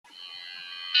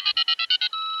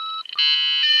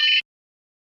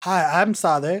Hi, I'm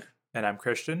Sadek, And I'm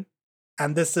Christian.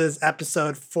 and this is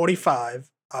episode 45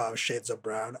 of Shades of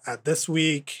Brown. And this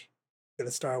week, I'm going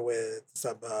to start with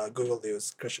some Google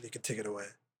news. Christian, you can take it away.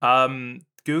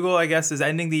 Google, I guess, is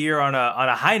ending the year on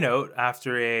a high note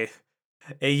after a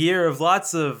year of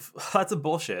lots of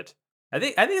bullshit. I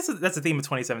think that's the theme of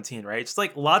 2017, right? Just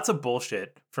like lots of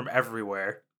bullshit from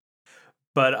everywhere.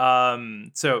 But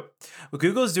so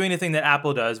Google is doing the thing that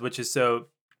Apple does, which is so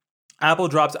Apple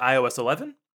drops iOS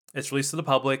 11. It's released to the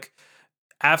public.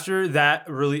 After that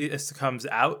release comes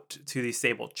out to the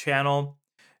stable channel,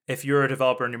 if you're a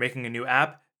developer and you're making a new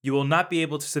app, you will not be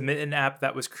able to submit an app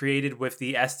that was created with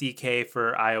the SDK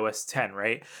for iOS 10,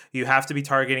 right? You have to be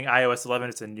targeting iOS 11.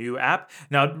 It's a new app.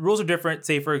 Now, rules are different.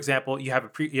 Say, for example, you have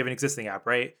an existing app,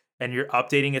 right? And you're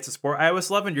updating it to support iOS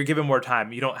 11. You're given more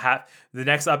time. You don't have the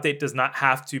next update does not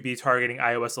have to be targeting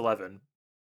iOS 11.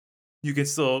 You can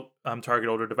still target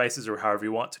older devices or however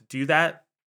you want to do that,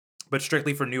 but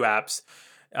strictly for new apps.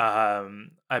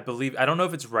 I believe I don't know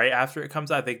if it's right after it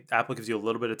comes out. I think Apple gives you a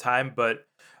little bit of time, but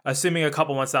assuming a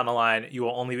couple months down the line, you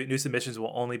will only new submissions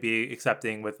will only be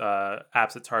accepting with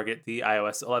apps that target the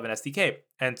iOS 11 SDK.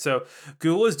 And so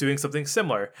Google is doing something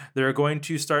similar. They're going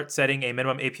to start setting a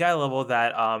minimum API level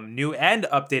that new and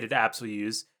updated apps will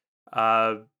use.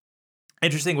 Uh,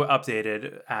 Interesting with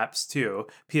updated apps too,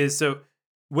 because so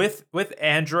with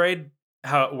Android,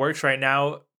 how it works right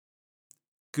now,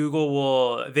 Google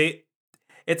will they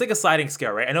it's like a sliding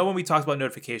scale, right? I know when we talked about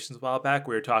notifications a while back,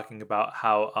 we were talking about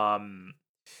how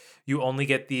you only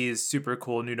get these super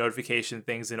cool new notification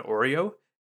things in Oreo,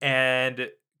 and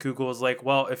Google is like,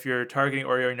 well, if you're targeting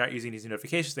Oreo and you're not using these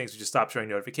notification things, you just stop showing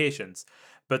notifications.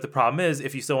 But the problem is,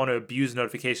 if you still want to abuse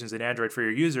notifications in Android for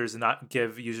your users and not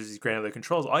give users these granular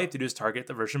controls, all you have to do is target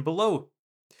the version below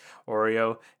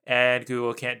Oreo, and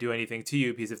Google can't do anything to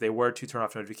you because if they were to turn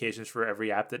off notifications for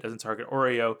every app that doesn't target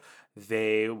Oreo,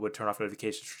 they would turn off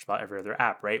notifications for about every other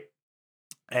app, right?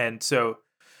 And so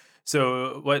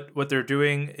what they're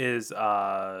doing is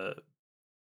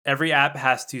every app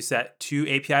has to set two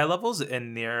API levels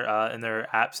in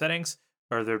their app settings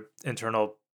or their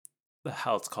internal the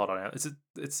hell it's called on it.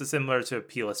 It's similar to a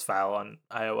plist file on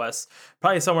iOS,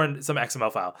 probably somewhere in some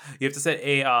XML file. You have to set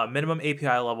a minimum API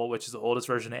level, which is the oldest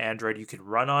version of Android you can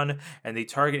run on, and the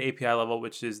target API level,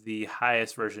 which is the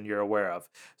highest version you're aware of.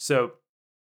 So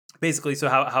basically, so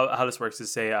how this works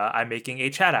is say I'm making a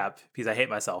chat app because I hate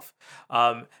myself,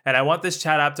 and I want this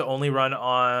chat app to only run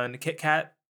on KitKat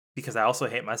because I also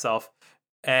hate myself,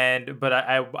 and but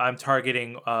I'm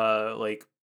targeting like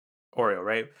Oreo,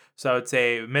 right? So I would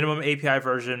say minimum API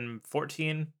version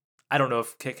 14. I don't know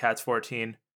if KitKat's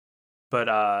 14,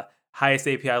 but highest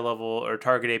API level or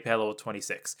target API level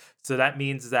 26. So that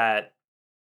means that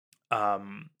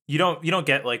you don't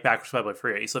get like backwards compatibility for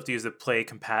it. You still have to use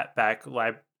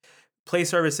the Play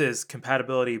Services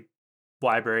compatibility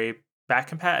library back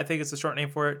compat. I think it's the short name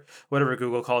for it. Whatever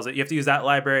Google calls it, you have to use that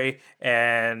library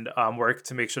and work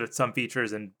to make sure that some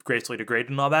features and gracefully degrade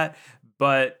and all that.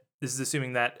 But this is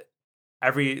assuming that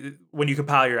every when you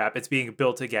compile your app, it's being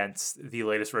built against the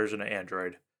latest version of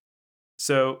Android.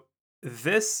 So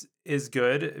this is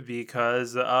good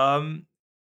because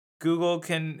Google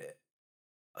can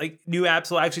like new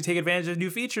apps will actually take advantage of new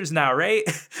features now, right?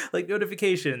 Like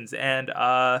notifications and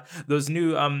those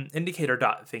new indicator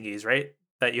dot thingies, right?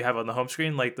 That you have on the home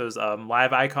screen, like those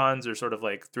live icons or sort of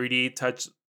like 3D touch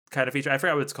kind of feature. I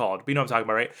forgot what it's called, but you know what I'm talking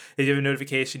about, right? If you have a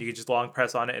notification, you can just long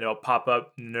press on it and it'll pop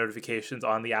up notifications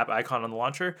on the app icon on the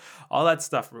launcher. All that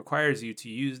stuff requires you to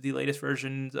use the latest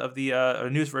versions of the or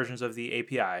newest versions of the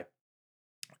API.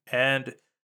 And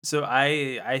so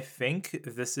I think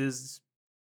this is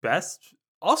best.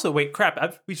 Also, wait,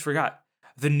 crap, we just forgot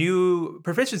the new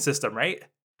provision system, right?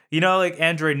 You know, like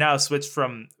Android now switched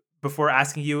from before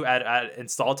asking you at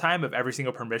install time of every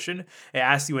single permission, it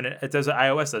asks you when it does what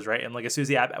iOS does, right? And like as soon as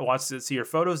the app wants to see your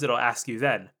photos, it'll ask you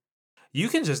then. You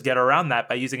can just get around that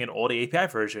by using an old API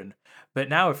version. But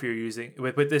now if you're using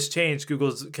with this change,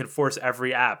 Google can force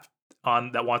every app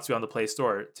on that wants to be on the Play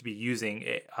Store to be using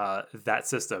that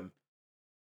system.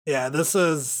 Yeah, this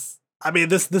is. I mean,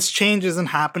 this change isn't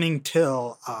happening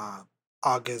till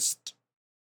August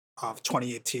of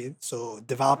 2018. So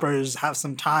developers have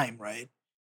some time, right,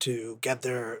 to get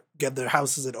their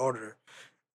houses in order.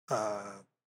 Uh,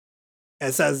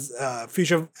 It says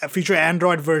future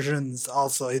Android versions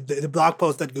also. The blog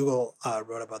post that Google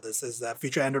wrote about this is that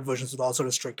future Android versions would also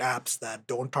restrict apps that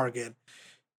don't target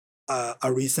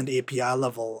a recent API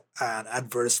level and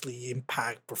adversely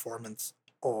impact performance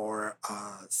or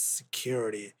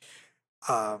security.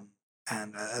 Um,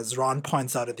 And as Ron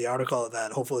points out in the article,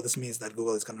 that hopefully this means that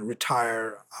Google is going to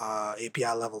retire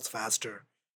API levels faster,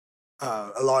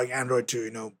 allowing Android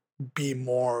to be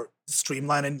more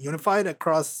streamlined and unified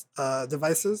across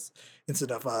devices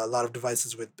instead of a lot of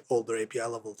devices with older API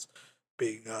levels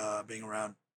being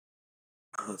around.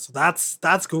 So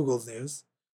that's Google's news.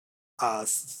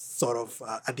 Sort of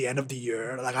at the end of the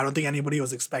year. Like I don't think anybody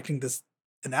was expecting this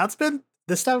announcement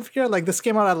this time of year. Like this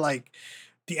came out at like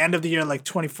the end of the year, like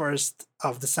 21st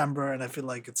of December, and I feel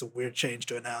like it's a weird change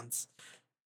to announce.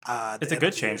 At It's the a end of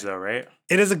good the year. change though, right?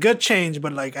 It is a good change,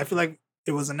 but like I feel like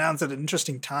it was announced at an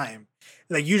interesting time.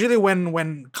 Like usually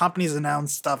when companies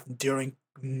announce stuff during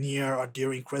near or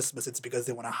during Christmas, it's because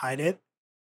they want to hide it,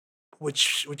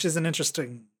 which is an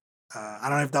interesting. I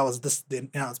don't know if that was the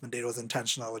announcement date was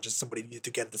intentional or just somebody needed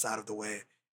to get this out of the way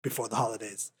before the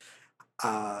holidays.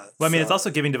 Well, I mean, it's So also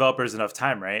giving developers enough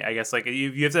time, right? I guess like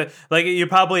you have to like they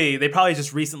probably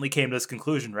just recently came to this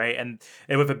conclusion, right? And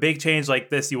with a big change like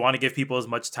this, you want to give people as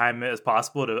much time as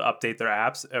possible to update their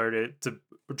apps or to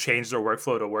change their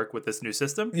workflow to work with this new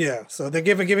system. yeah, so they're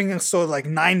giving us so like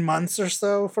 9 months or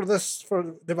so for this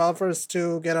for developers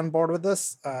to get on board with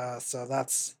this. So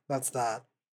that's that.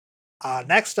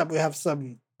 Next up, we have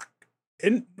some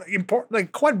important,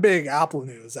 like quite big Apple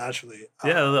news actually.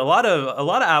 Yeah, a lot of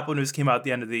Apple news came out at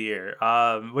the end of the year,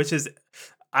 which is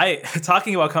I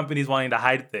talking about companies wanting to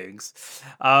hide things.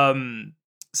 Um,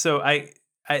 so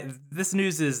this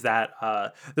news is that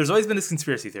there's always been this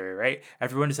conspiracy theory, right?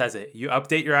 Everyone just says it. You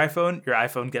update your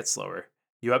iPhone gets slower.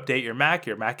 You update your Mac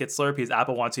gets slower because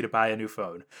Apple wants you to buy a new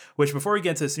phone. Which before we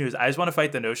get into this news, I just want to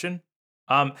fight the notion.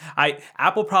 I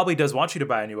Apple probably does want you to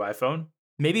buy a new iPhone.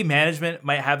 Maybe management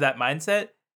might have that mindset,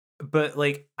 but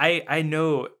like I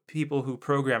know people who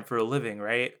program for a living,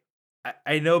 right?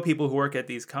 I know people who work at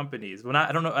these companies. Well, not,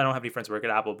 I don't know. I don't have any friends who work at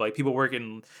Apple, but like people work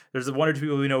in. There's one or two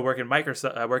people we know work in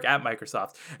Microsoft, work at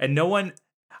Microsoft, and no one.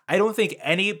 I don't think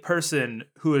any person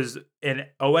who is an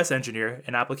OS engineer,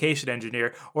 an application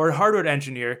engineer, or a hardware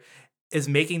engineer is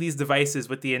making these devices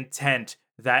with the intent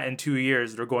that in 2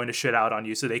 years they're going to shit out on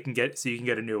you so you can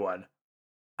get a new one.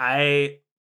 I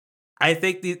I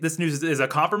think this news is a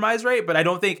compromise, right? But I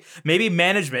don't think maybe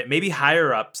management, maybe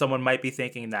higher up, someone might be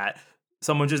thinking that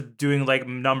someone just doing like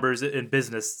numbers in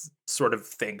business sort of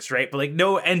things, right? But like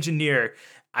no engineer,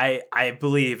 I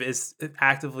believe is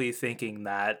actively thinking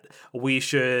that we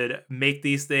should make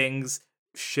these things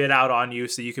shit out on you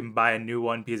so you can buy a new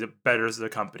one because it betters the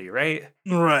company, right?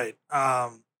 Right.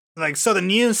 Like so the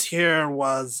news here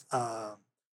was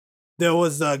there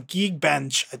was a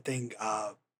Geekbench, I think,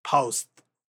 post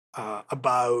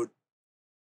about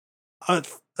a,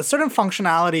 a certain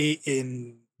functionality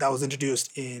in that was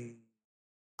introduced in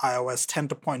iOS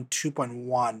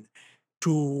 10.2.1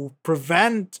 to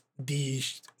prevent the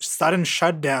sudden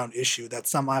shutdown issue that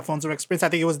some iPhones are experiencing. I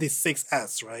think it was the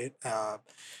 6S, right?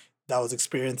 That was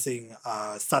experiencing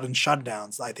sudden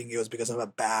shutdowns. I think it was because of a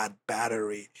bad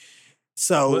battery.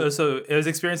 So Well, so it was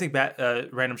experiencing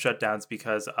random shutdowns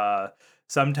because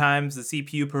sometimes the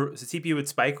CPU would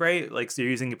spike, right? Like so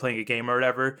you're playing a game or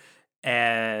whatever,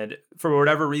 and for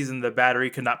whatever reason the battery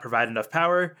could not provide enough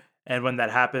power. And when that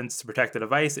happens, to protect the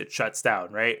device, it shuts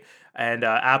down, right? And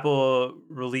Apple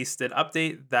released an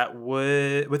update that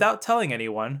would, without telling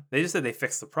anyone, they just said they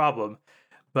fixed the problem,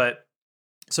 but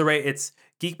so right, it's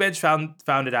Geekbench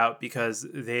found it out because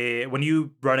they when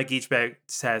you run a Geekbench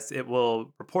test, it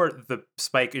will report the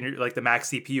spike in your like the max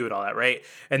CPU and all that, right?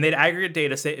 And they'd aggregate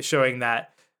data showing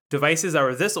that devices that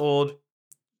were this old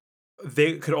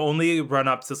they could only run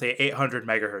up to say 800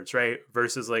 megahertz, right?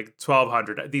 Versus like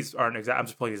 1200. These aren't exact. I'm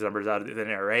just pulling these numbers out of thin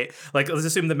air, right? Like let's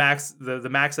assume the max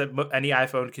that any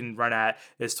iPhone can run at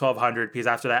is 1200 because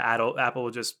after that, Apple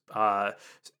will just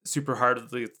super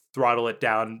hardly throttle it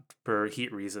down for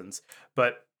heat reasons.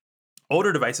 But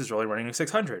older devices are only running at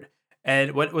 600.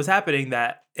 And what was happening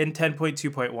that in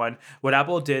 10.2.1, what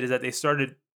Apple did is that they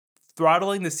started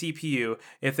throttling the CPU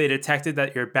if they detected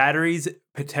that your battery's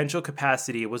potential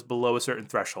capacity was below a certain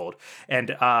threshold. And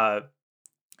what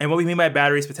we mean by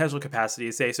battery's potential capacity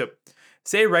is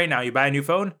say right now you buy a new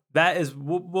phone, that is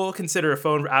we'll consider a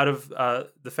phone out of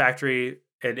the factory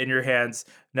and in your hands,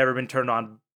 never been turned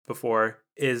on before,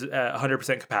 is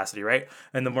 100% capacity, right?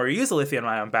 And the more you use a lithium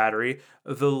ion battery,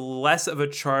 the less of a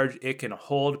charge it can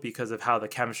hold because of how the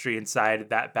chemistry inside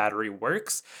that battery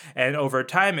works. And over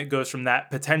time, it goes from that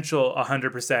potential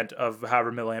 100% of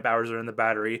however milliamp hours are in the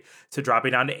battery to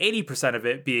dropping down to 80% of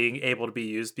it being able to be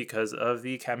used because of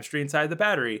the chemistry inside the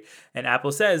battery. And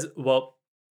Apple says, well,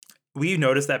 we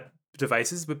noticed that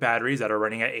devices with batteries that are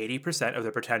running at 80% of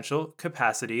their potential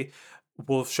capacity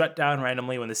will shut down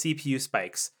randomly when the CPU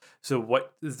spikes. So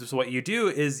what you do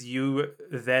is you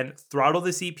then throttle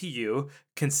the CPU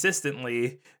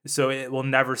consistently so it will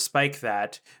never spike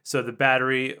that. So the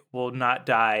battery will not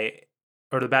die,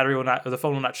 or the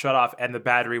phone will not shut off, and the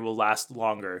battery will last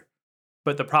longer.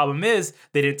 But the problem is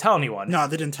they didn't tell anyone. No,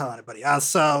 they didn't tell anybody.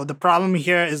 So the problem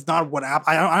here is not what app.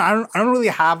 I don't really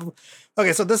have.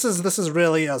 Okay, so this is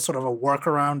really a sort of a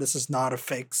workaround. This is not a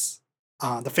fix.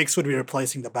 The fix would be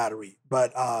replacing the battery,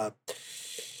 but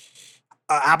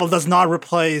Apple does not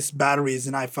replace batteries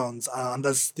in iPhones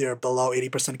unless they're below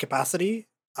 80% capacity.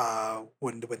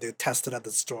 When they test it at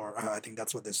the store, I think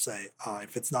that's what they say.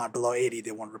 If it's not below 80,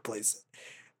 they won't replace it.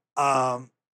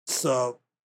 So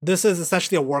this is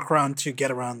essentially a workaround to get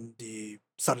around the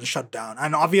sudden shutdown.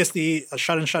 And obviously, a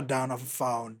sudden shutdown of a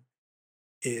phone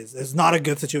is not a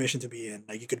good situation to be in.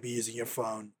 Like you could be using your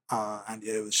phone and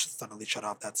it was suddenly shut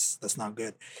off. That's not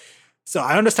good. So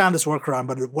I understand this workaround,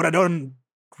 but what I don't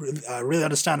really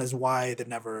understand is why they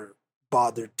never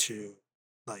bothered to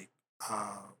like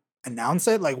announce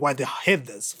it, like why they hid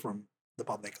this from the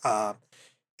public,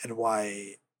 and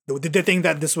why did they think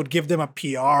that this would give them a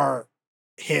PR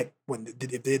hit when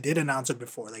if they did announce it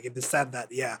before? Like if they said that,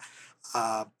 yeah,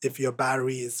 if your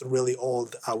battery is really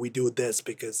old, we do this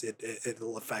because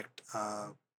it'll affect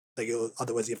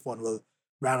otherwise your phone will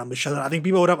randomly shut down. I think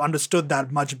people would have understood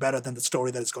that much better than the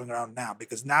story that is going around now,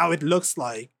 because now it looks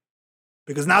like,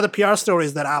 because now the PR story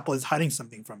is that Apple is hiding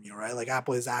something from you, right? Like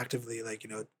Apple is actively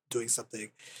doing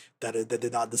something that they're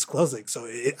not disclosing. So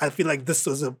I feel like this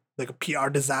was a PR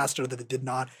disaster that it did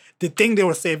not. They think they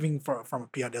were saving from a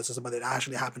PR disaster, but it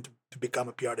actually happened to become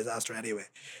a PR disaster anyway.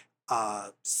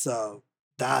 So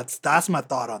that's my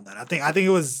thought on that. I think it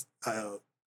was like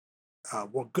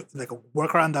a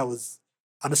workaround that was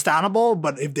understandable,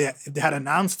 but if they had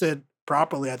announced it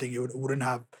properly, I think it wouldn't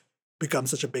have become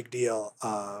such a big deal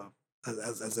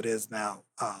as it is now.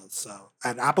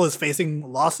 And Apple is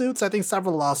facing lawsuits. I think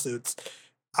several lawsuits.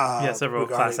 Several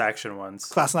class action ones.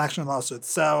 Class action lawsuits.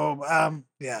 So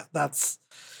yeah, that's.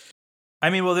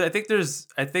 I mean, well, I think there's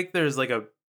like a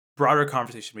broader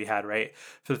conversation we had, right?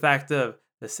 For the fact of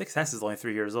the 6S is only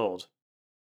 3 years old.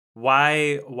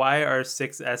 Why are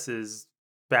 6S's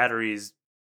batteries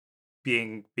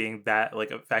being that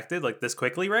like affected like this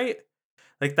quickly, right?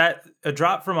 Like that, a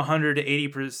drop from 100 to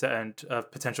 80%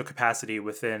 of potential capacity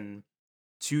within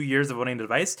 2 years of owning the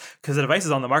device, because the device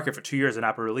is on the market for 2 years and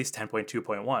Apple released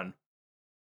 10.2.1.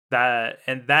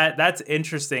 That's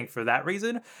interesting for that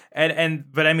reason.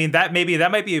 But I mean that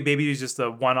might be just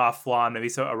a one-off flaw, maybe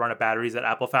a run of batteries that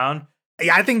Apple found.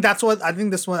 Yeah, I think that's what I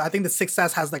think. This one, I think the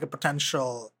 6S has like a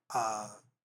potential. I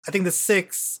think the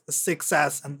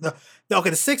 6S and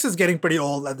the 6 is getting pretty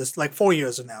old at this, like 4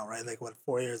 years now, right? Like what,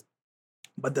 4 years?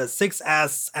 But the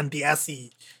 6S and the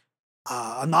SE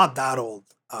are not that old.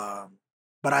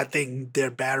 But I think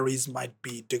their batteries might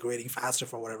be degrading faster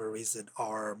for whatever reason,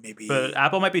 or maybe. But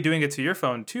Apple might be doing it to your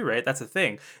phone too, right? That's the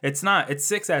thing. It's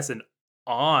 6S and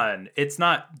on. It's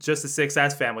not just the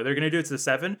 6S family. They're going to do it to the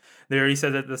 7. They already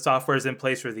said that the software is in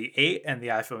place for the 8 and the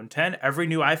iPhone 10. Every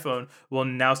new iPhone will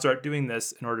now start doing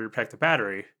this in order to protect the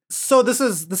battery. So this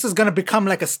is going to become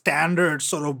like a standard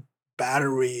sort of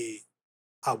battery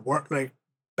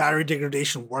battery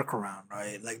degradation workaround,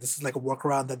 right? Like this is like a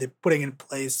workaround that they're putting in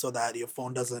place so that your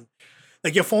phone doesn't,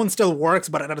 like your phone still works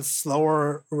but at a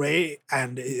slower rate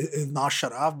and is not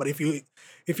shut off. But if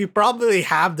you probably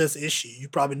have this issue, you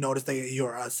probably notice that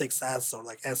your 6S or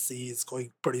like SE is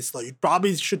going pretty slow. You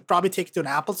should take it to an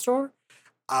Apple store.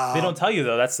 They don't tell you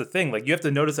though. That's the thing. Like you have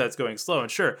to notice that it's going slow.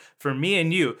 And sure, for me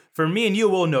and you,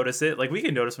 we'll notice it. Like we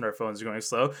can notice when our phones are going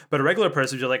slow. But a regular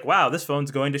person, you're like, wow, this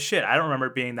phone's going to shit. I don't remember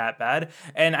it being that bad.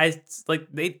 And I just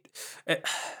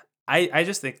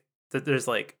think that there's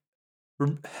like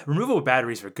removable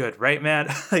batteries are good, right, man?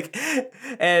 Like,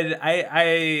 and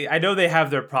I know they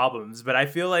have their problems, but I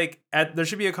feel like there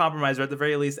should be a compromise, or at the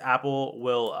very least, Apple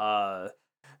will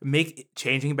make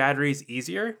changing batteries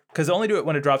easier, because they only do it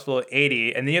when it drops below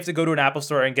 80, and then you have to go to an Apple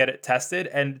store and get it tested,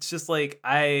 and it's just like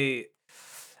I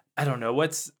don't know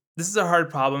this is a hard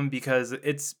problem because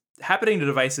it's happening to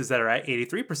devices that are at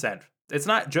 83%. It's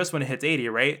not just when it hits 80,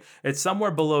 right? It's somewhere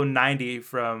below 90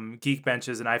 from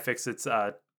Geekbench's and iFixit's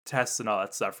tests and all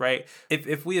that stuff, right?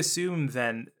 If we assume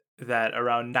then that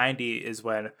around 90 is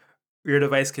when your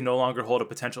device can no longer hold a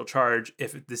potential charge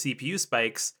if the CPU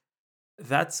spikes,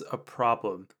 that's a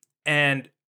problem. And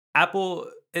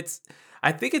Apple it's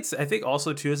I think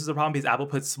also too this is a problem because Apple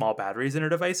puts small batteries in their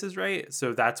devices, right?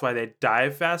 So that's why they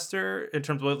die faster in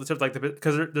terms of like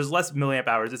because there's less milliamp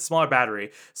hours. It's smaller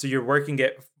battery, so you're working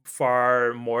it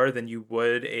far more than you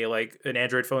would a like an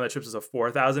Android phone that ships as a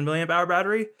 4,000 milliamp hour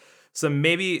battery. So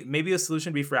maybe a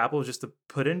solution would be for Apple just to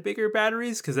put in bigger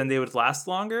batteries because then they would last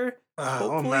longer. Oh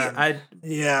Hopefully, man,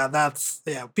 yeah,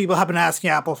 people have been asking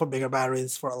Apple for bigger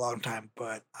batteries for a long time,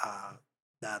 but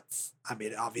that's, I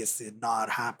mean, obviously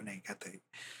not happening. I think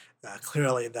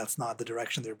clearly that's not the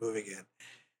direction they're moving in.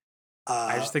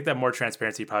 I Uh, just think that more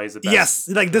transparency probably is the best. yes,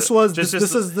 like Just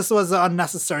this was an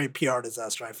unnecessary PR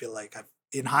disaster. I feel like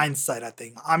in hindsight,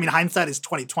 I mean hindsight is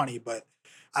 2020, but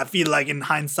I feel like in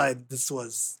hindsight this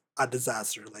was a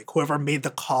disaster. Like whoever made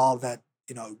the call that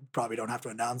probably don't have to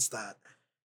announce that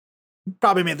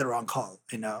probably made the wrong call.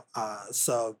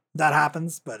 So that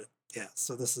happens, but yeah.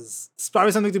 So it's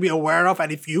probably something to be aware of.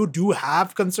 And if you do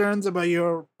have concerns about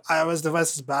your iOS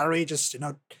device's battery, just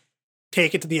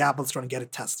take it to the Apple Store and get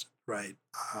it tested. Right.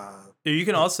 You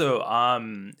can also,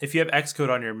 if you have Xcode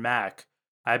on your Mac,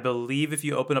 I believe if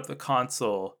you open up the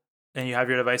console and you have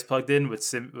your device plugged in with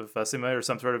a simulator or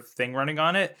some sort of thing running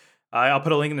on it, I'll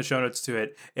put a link in the show notes to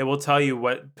it. It will tell you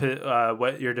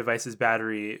what your device's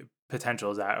battery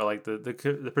potential is at, or like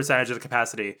the percentage of the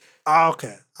capacity.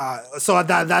 Okay. So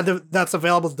that's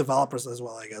available to developers as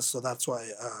well, I guess. So that's why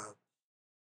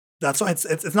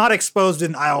it's not exposed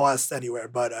in iOS anywhere,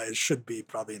 but it should be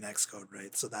probably in Xcode,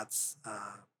 right? So that's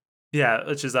Yeah,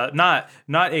 which is not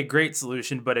a great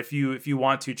solution, but if you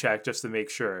want to check just to make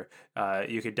sure,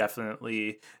 you could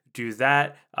definitely do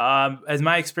that. As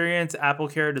my experience,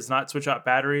 AppleCare does not switch out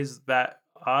batteries. That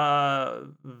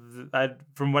from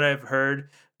what I've heard,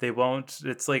 they won't.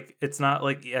 It's not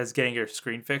like as getting your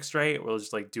screen fixed, right? We'll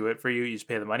just like do it for you. You just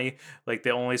pay the money. Like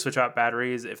they only switch out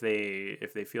batteries if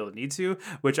they feel the need to.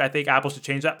 Which I think Apple should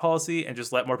change that policy and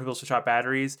just let more people switch out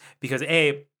batteries because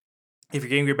if you're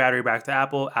getting your battery back to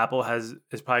Apple, Apple is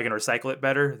probably going to recycle it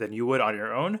better than you would on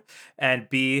your own. And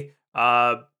B,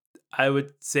 I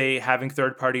would say having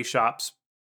third-party shops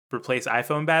replace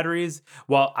iPhone batteries.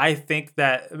 While I think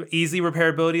that easy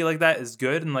repairability like that is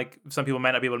good, and like some people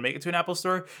might not be able to make it to an Apple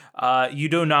store, you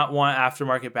do not want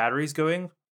aftermarket batteries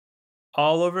going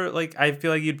all over. Like I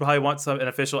feel like you'd probably want an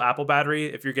official Apple battery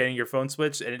if you're getting your phone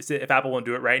switched, and if Apple won't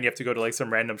do it right and you have to go to like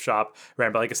some random shop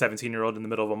ran by like a 17-year-old in the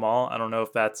middle of a mall, I don't know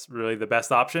if that's really the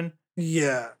best option.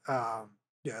 yeah.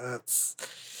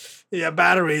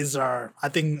 Batteries are, I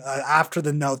think, after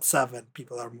the Note 7,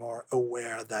 people are more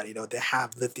aware that they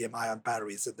have lithium ion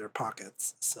batteries in their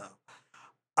pockets. So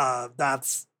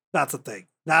that's a thing.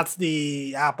 That's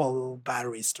the Apple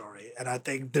battery story. And I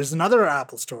think there's another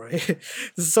Apple story. This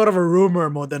is sort of a rumor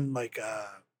more than like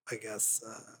I guess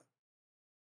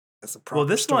as a Well, proper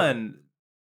this story. one,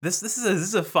 this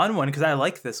is a fun one because I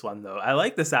like this one though. I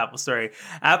like this Apple story.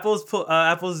 Apple's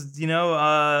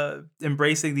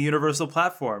embracing the universal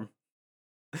platform.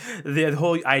 The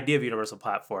whole idea of universal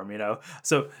platform,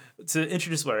 So to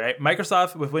introduce what, right?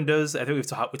 Microsoft with Windows, I think we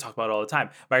talk about it all the time.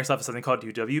 Microsoft has something called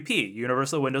UWP,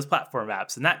 Universal Windows Platform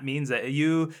Apps, and that means that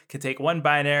you can take one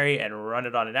binary and run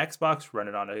it on an Xbox, run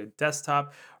it on a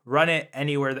desktop, run it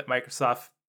anywhere that Microsoft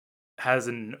has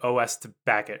an OS to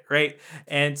back it, right?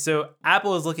 And so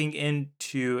Apple is looking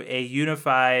into a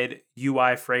unified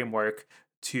UI framework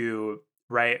to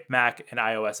write Mac and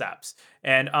iOS apps.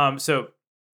 And so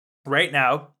right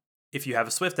now, if you have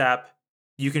a Swift app,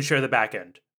 you can share the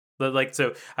backend. But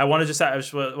so I just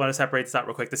want to separate this out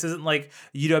real quick. This isn't like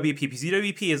UWP because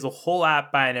UWP is a whole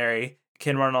app binary,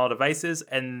 can run on all devices,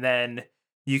 and then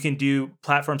you can do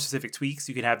platform specific tweaks.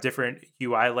 You can have different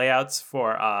UI layouts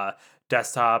for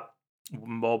desktop,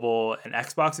 mobile, and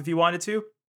Xbox if you wanted to.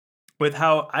 With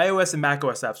how iOS and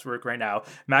macOS apps work right now,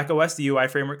 macOS, the UI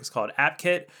framework is called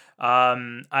AppKit.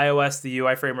 iOS, the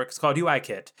UI framework is called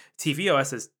UIKit.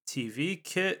 tvOS is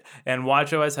TVKit, and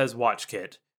watchOS has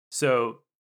WatchKit. So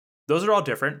those are all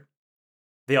different.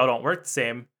 They all don't work the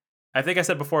same. I think I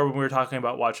said before when we were talking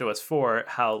about watchOS 4,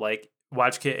 how like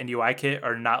WatchKit and UIKit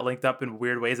are not linked up in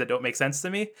weird ways that don't make sense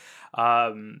to me.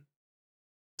 But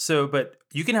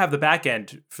you can have the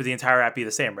backend for the entire app be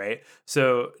the same, right?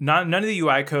 So none of the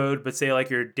UI code, but say like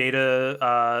your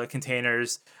data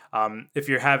containers. If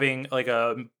you're having like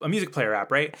a music player app,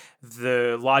 right?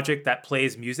 The logic that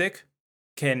plays music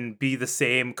can be the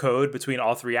same code between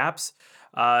all three apps,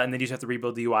 and then you just have to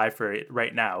rebuild the UI for it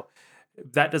right now.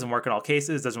 That doesn't work in all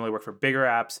cases. Doesn't really work for bigger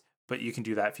apps, but you can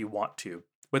do that if you want to.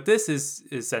 What this is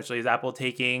essentially is Apple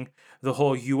taking the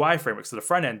whole UI framework, so the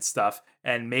front end stuff,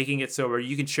 and making it so where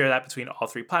you can share that between all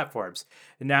three platforms.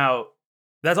 Now,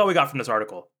 that's all we got from this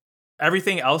article.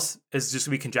 everything else is just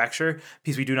going to be conjecture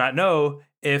because we do not know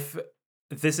if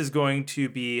this is going to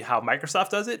be how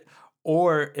Microsoft does it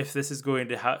or if this is going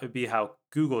to be how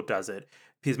Google does it.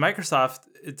 Because Microsoft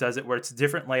does it where it's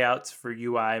different layouts for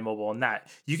UI, mobile, and that.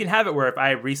 You can have it where if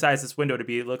I resize this window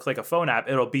to look like a phone app,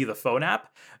 it'll be the phone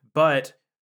app. But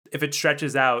if it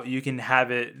stretches out, you can have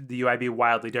the UI be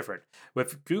wildly different.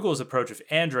 With Google's approach of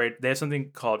Android, they have something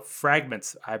called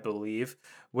fragments, I believe,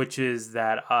 which is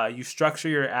that you structure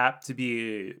your app to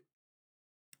be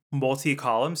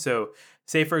multi-column. So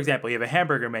say, for example, you have a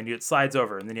hamburger menu, it slides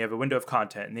over, and then you have a window of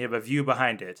content, and you have a view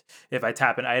behind it. If I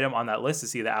tap an item on that list to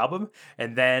see the album,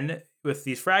 and then with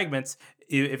these fragments,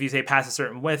 if you say pass a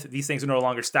certain width, these things are no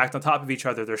longer stacked on top of each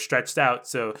other. They're stretched out.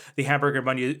 So the hamburger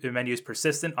menu is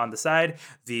persistent on the side.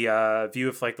 The view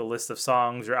of like the list of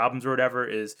songs or albums or whatever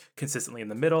is consistently in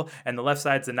the middle. And the left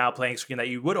side's the now playing screen that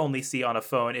you would only see on a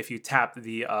phone if you tap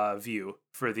the view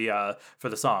for the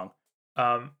song.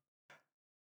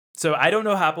 So I don't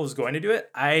know how Apple's going to do it.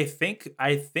 I think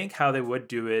how they would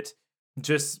do it,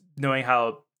 just knowing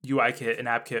how UIKit and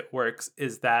AppKit works,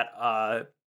 is that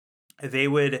they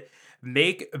would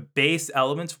make base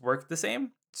elements work the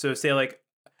same. So say like,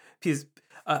 because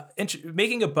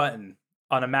making a button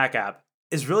on a Mac app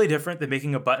is really different than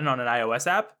making a button on an iOS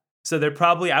app. So they're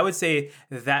probably, I would say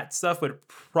that stuff would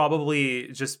probably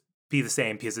just be the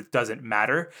same because it doesn't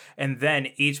matter. And then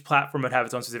each platform would have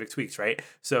its own specific tweaks, right?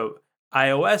 So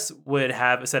iOS would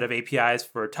have a set of APIs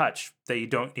for touch that you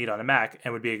don't need on a Mac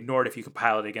and would be ignored if you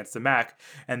compile it against a Mac.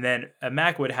 And then a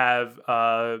Mac would have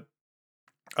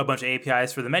a bunch of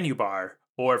APIs for the menu bar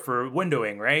or for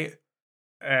windowing, right?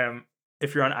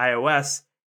 If you're on iOS,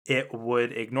 it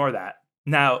would ignore that.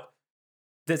 Now,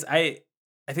 I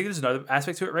think there's another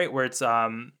aspect to it, right? Where it's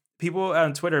people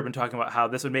on Twitter have been talking about how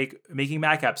this would make making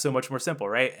Mac apps so much more simple,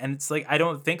 right? And it's like, I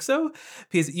don't think so,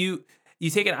 because you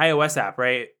take an iOS app,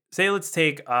 right? Say let's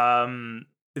take the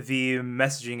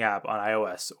messaging app on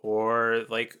iOS or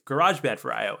like GarageBand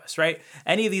for iOS, right?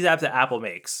 Any of these apps that Apple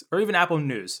makes, or even Apple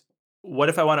News. What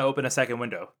if I want to open a second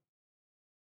window?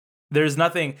 There's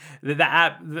nothing, the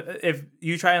app, if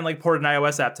you try and like port an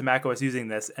iOS app to macOS using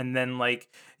this, and then like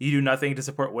you do nothing to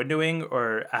support windowing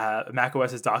or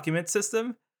macOS's document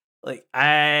system, like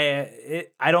I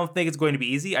don't think it's going to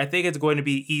be easy. I think it's going to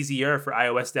be easier for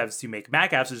iOS devs to make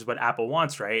Mac apps, which is what Apple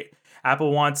wants, right?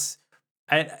 Apple wants,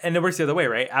 and it works the other way,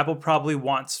 right? Apple probably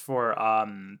wants for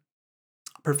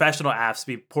professional apps to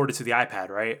be ported to the iPad,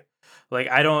 right? Like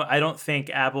I don't think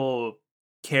Apple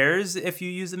cares if you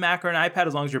use a Mac or an iPad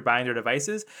as long as you're buying their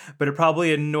devices, but it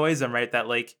probably annoys them, right? That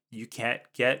like you can't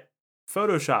get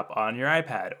Photoshop on your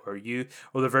iPad, or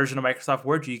the version of Microsoft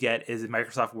Word you get is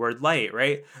Microsoft Word Lite,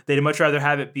 right? They'd much rather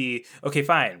have it be, okay,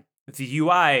 fine. The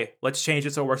UI, let's change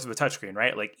it so it works with a touchscreen,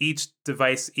 right? Like each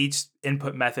device, each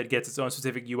input method gets its own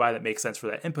specific UI that makes sense for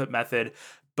that input method,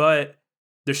 but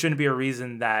there shouldn't be a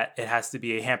reason that it has to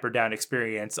be a hampered down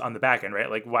experience on the back end, right?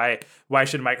 Like why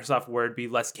should Microsoft Word be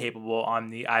less capable on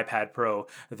the iPad Pro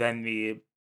than the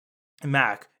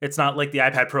Mac? It's not like the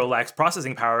iPad Pro lacks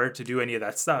processing power to do any of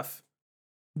that stuff.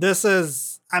 This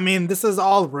is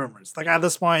all rumors. Like at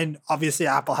this point, obviously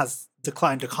Apple has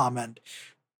declined to comment.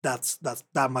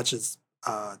 That much is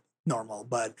normal,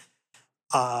 but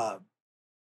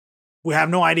we have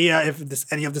no idea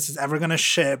if any of this is ever going to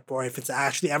ship, or if it's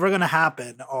actually ever going to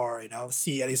happen, or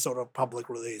see any sort of public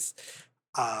release.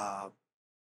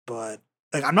 But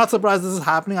like, I'm not surprised this is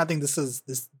happening. I think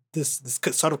this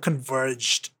sort of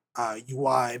converged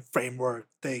UI framework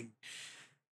thing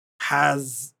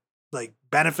has like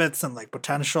benefits and like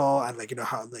potential, and like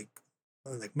how like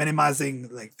minimizing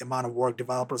like the amount of work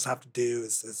developers have to do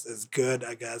is good,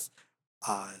 I guess,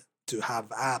 to have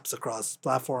apps across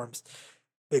platforms,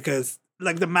 because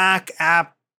like the Mac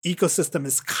app ecosystem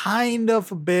is kind of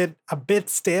a bit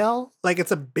stale. Like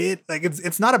it's a bit like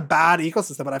it's not a bad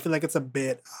ecosystem, but I feel like it's a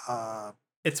bit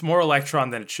it's more Electron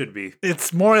than it should be.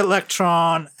 It's more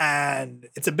Electron, and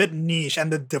it's a bit niche,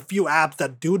 and the few apps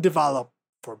that do develop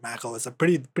for macOS are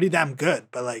pretty damn good,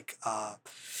 but like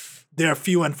they're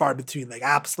few and far between. Like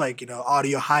apps like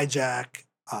Audio Hijack,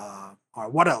 or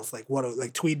what else? Like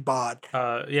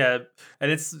Tweetbot. Yeah,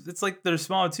 and it's like they're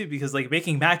small too, because like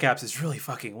making Mac apps is really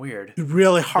fucking weird.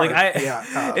 Really hard. Like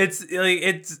yeah. It's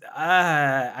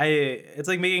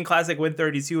like making classic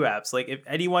Win32 apps. Like if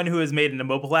anyone who has made a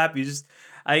mobile app,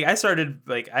 I started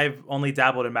like I've only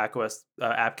dabbled in macOS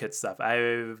AppKit stuff.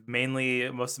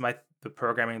 Most of the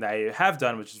programming that I have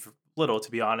done, which is little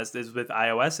to be honest, is with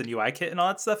iOS and UIKit and all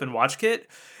that stuff and WatchKit.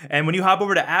 And when you hop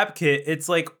over to AppKit, it's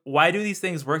like, why do these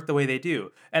things work the way they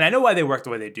do? And I know why they work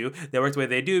the way they do. They work the way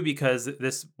they do because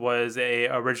this was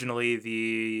originally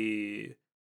the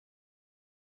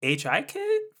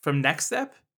HI-Kit from NextStep,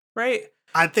 right?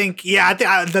 I think, yeah, I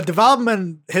think the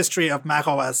development history of Mac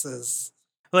OS is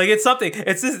Like it's something.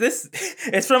 It's this.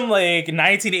 It's from like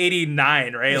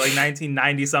 1989, right? Like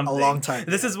 1990 a long something. time.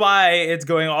 This Yeah. is why it's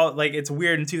going all like it's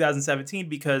weird in 2017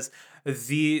 because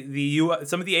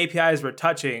some of the APIs we're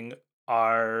touching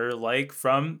are like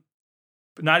from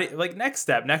not like Next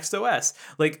OS.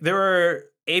 Like there are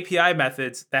API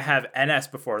methods that have NS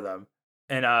before them,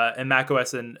 and Mac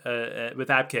OS and with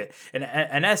AppKit, and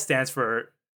NS stands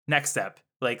for Next Step,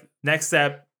 like Next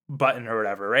Step button or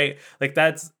whatever, right? Like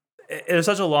there's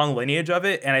such a long lineage of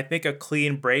it, and I think a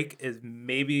clean break is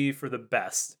maybe for the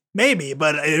best. Maybe,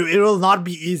 but it will not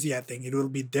be easy. I think it will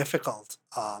be difficult.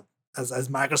 As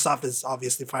Microsoft is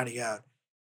obviously finding out,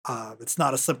 it's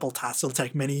not a simple task. It'll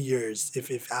take many years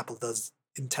if Apple does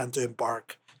intend to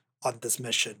embark on this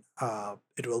mission.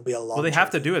 It will be a long. Well, they have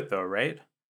to journey. do it though, right?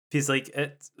 Because like,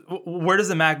 where does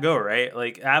the Mac go, right?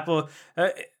 Like Apple,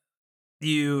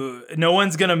 no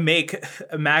one's gonna make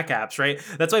Mac apps, right?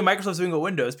 That's why Microsoft's doing with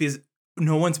Windows, because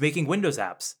no one's making Windows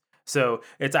apps. So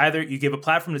it's either you give a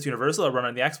platform that's universal, or run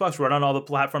on the Xbox, run on all the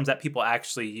platforms that people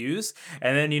actually use,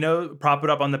 and then prop it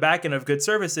up on the back end of good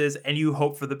services, and you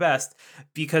hope for the best,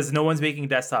 because no one's making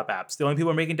desktop apps. The only people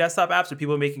who are making desktop apps are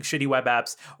people making shitty web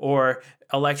apps or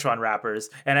Electron wrappers.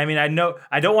 And I mean, I know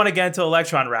I don't want to get into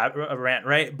Electron rant,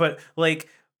 right? But like,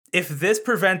 if this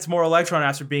prevents more Electron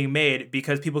apps from being made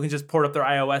because people can just port up their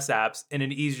iOS apps in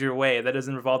an easier way that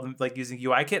doesn't involve them like using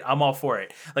UIKit, I'm all for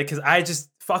it. Like, because I just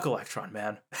fuck Electron,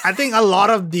 man. I think a lot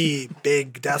of the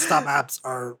big desktop apps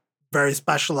are very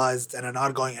specialized and are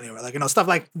not going anywhere. Like stuff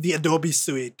like the Adobe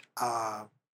Suite,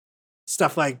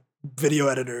 stuff like video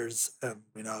editors,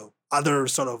 other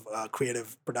sort of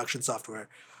creative production software.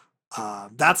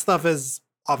 That stuff is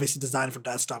obviously designed for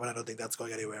desktop, and I don't think that's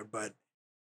going anywhere. But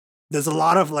there's a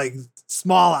lot of like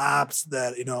small apps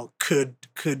that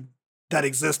could that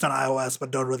exist on iOS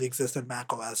but don't really exist in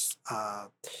Mac OS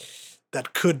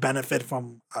that could benefit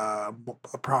from a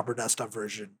proper desktop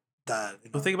version.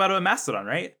 Well, think about it with Mastodon,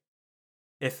 right?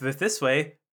 If this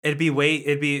way, it'd be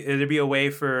a way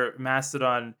for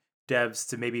Mastodon devs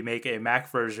to maybe make a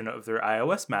Mac version of their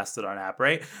iOS Mastodon app,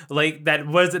 right? Like that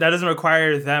doesn't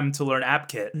require them to learn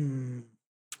AppKit.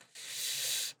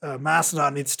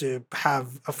 Mastodon needs to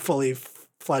have a fully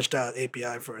fleshed out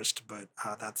API first, but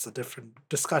that's a different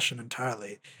discussion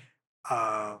entirely.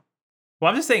 Well,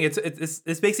 I'm just saying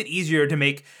it makes it easier to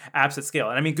make apps at scale.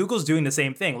 And I mean, Google's doing the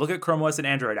same thing. Look at Chrome OS and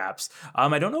Android apps. I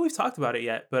don't know if we've talked about it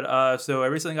yet, but so I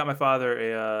recently got my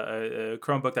father a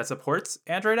Chromebook that supports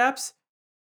Android apps,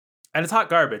 and it's hot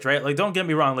garbage, right? Like, don't get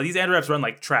me wrong, like these Android apps run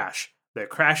like trash. They're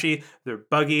crashy, they're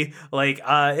buggy. Like,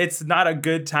 it's not a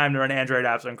good time to run Android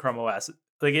apps on Chrome OS.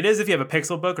 Like, it is if you have a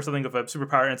Pixelbook or something with a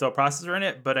superpowered Intel processor in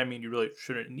it, but I mean, you really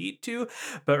shouldn't need to.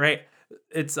 But right,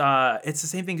 it's the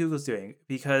same thing Google's doing,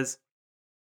 because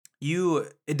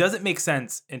it doesn't make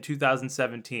sense in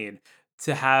 2017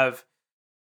 to have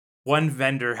one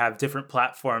vendor have different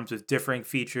platforms with differing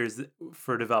features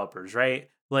for developers, right?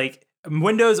 Like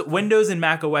Windows and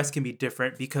Mac OS can be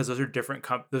different because those are different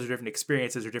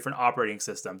experiences or different operating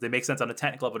systems. They make sense on a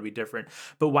technical level to be different.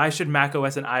 But why should Mac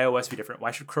OS and iOS be different?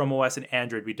 Why should Chrome OS and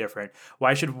Android be different?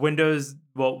 Why should Windows?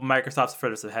 Well, Microsoft's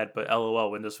furthest ahead, but LOL,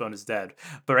 Windows Phone is dead.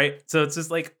 But right, so it's just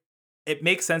like, it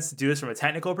makes sense to do this from a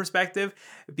technical perspective,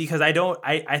 because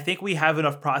I think we have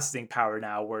enough processing power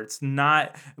now where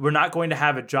we're not going to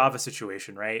have a Java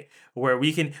situation, right? Where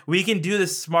we can do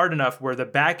this smart enough where the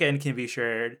back end can be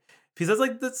shared, because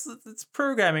that's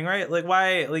programming, right? Like,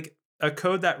 why, like, a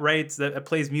code that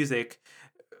plays music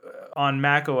on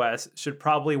Mac OS should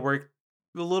probably work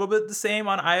a little bit the same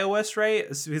on iOS, right?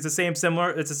 It's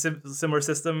a similar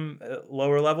system,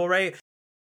 lower level, right?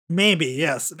 Maybe,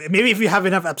 yes. Maybe if you have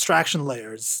enough abstraction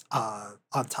layers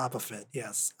on top of it,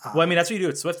 yes. Well, I mean, that's what you do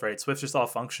with Swift, right? Swift's just all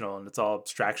functional, and it's all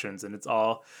abstractions, and it's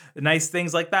all nice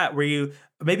things like that, where you,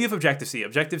 maybe with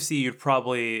Objective-C, you'd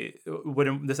probably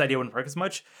this idea wouldn't work as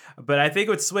much. But I think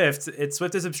with Swift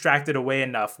is abstracted away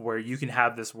enough where you can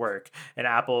have this work, and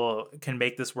Apple can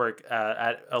make this work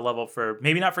at a level for,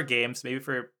 maybe not for games, maybe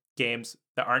for games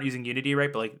that aren't using Unity,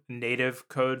 right? But like native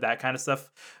code, that kind of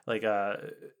stuff, like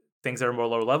things that are more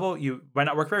lower level, you might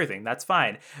not work for everything. That's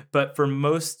fine. But for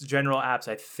most general apps,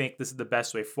 I think this is the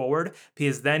best way forward,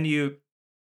 because then you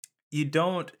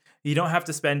don't have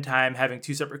to spend time having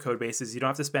two separate code bases. You don't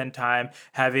have to spend time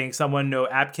having someone know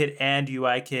AppKit and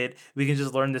UIKit. We can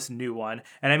just learn this new one.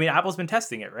 And I mean, Apple's been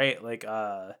testing it, right? Like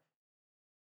a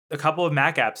couple of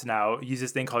Mac apps now use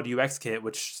this thing called UXKit,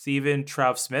 which Steven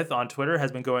Trouf Smith on Twitter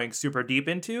has been going super deep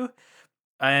into.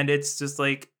 And it's just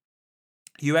like,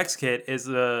 UXKit is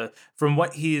from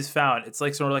what he's found, it's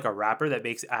like sort of like a wrapper that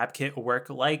makes AppKit work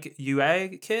like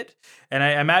UIKit. And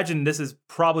I imagine this is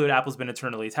probably what Apple's been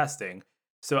internally testing.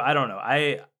 So I don't know.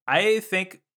 I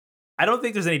don't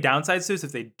think there's any downsides to this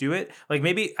if they do it. Like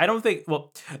maybe I don't think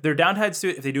there are downsides to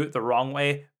it if they do it the wrong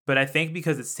way. But I think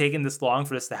because it's taken this long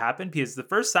for this to happen, because the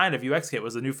first sign of UXKit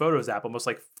was the new Photos app almost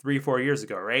like 3-4 years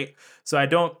ago, right? So I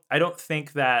don't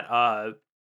think that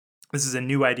this is a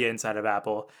new idea inside of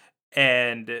Apple,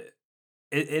 and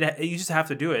you just have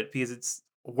to do it because it's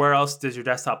where else does your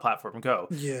desktop platform go?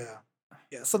 Yeah.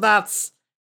 So that's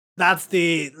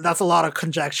a lot of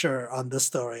conjecture on this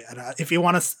story, and if you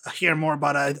want to hear more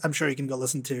about it, I'm sure you can go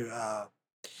listen to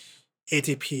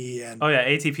ATP and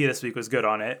ATP this week was good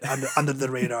on it. Under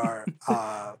the Radar.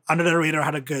 Under the Radar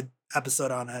had a good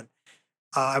episode on it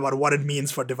about what it means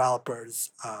for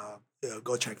developers.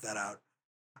 Go check that out.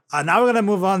 Now we're gonna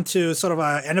move on to sort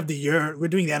of end of the year. We're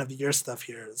doing the end of the year stuff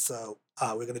here, so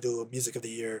we're gonna do music of the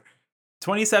year.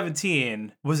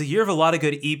 2017 was a year of a lot of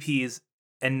good EPs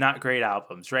and not great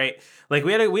albums, right? Like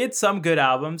we had some good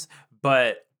albums,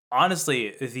 but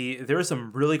honestly, there were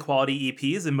some really quality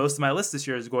EPs, and most of my list this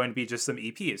year is going to be just some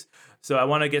EPs. So I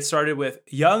want to get started with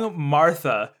Young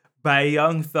Martha by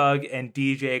Young Thug and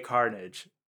DJ Carnage,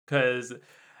 because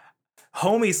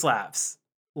Homie slaps,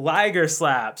 Liger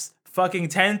slaps, fucking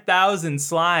 10,000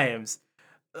 Slimes.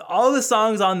 All the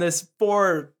songs on this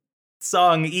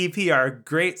 4-song EP are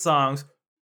great songs.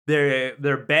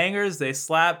 They're bangers. They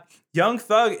slap. Young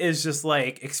Thug is just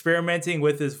like experimenting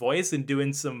with his voice and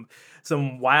doing some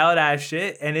wild ass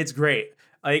shit, and it's great.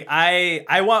 Like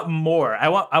I want more. I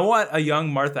want a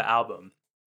Young Martha album.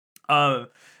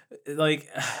 Like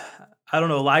I don't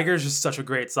know. Liger is just such a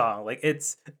great song. Like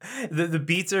it's the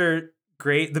beats are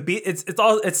great. The beat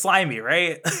it's slimy,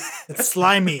 right? It's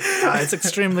slimy. It's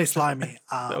extremely slimy.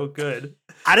 So good.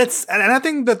 And I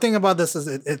think the thing about this is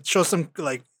it shows some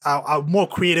like more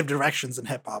creative directions in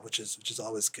hip hop, which is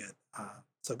always good.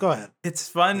 So go ahead. It's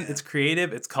fun. Yeah. It's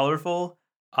creative. It's colorful.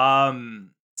 So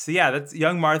yeah, that's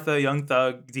Young Martha, Young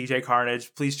Thug, DJ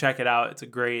Carnage. Please check it out. It's a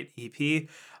great EP.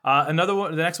 Another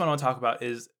one. The next one I want to talk about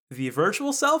is the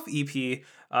Virtual Self EP.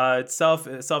 It's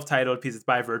self-titled because it's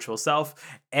by Virtual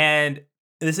Self, and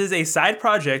this is a side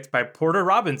project by Porter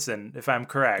Robinson, if I'm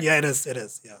correct. Yeah, it is. It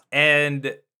is. Yeah.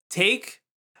 And take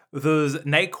those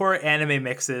Nightcore anime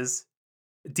mixes,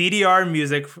 DDR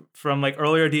music from like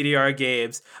earlier DDR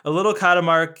games, a little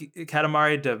Katamari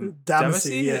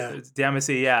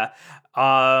Damacy, yeah.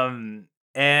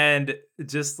 And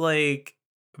just like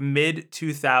mid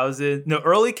 2000,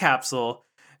 early Capsule,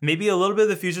 maybe a little bit of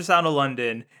the future sound of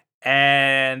London,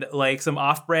 and like some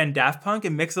off-brand Daft Punk,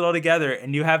 and mix it all together,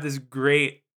 and you have this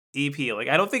great EP. Like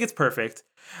I don't think it's perfect.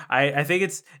 I think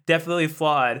it's definitely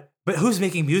flawed. But who's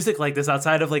making music like this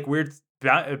outside of like weird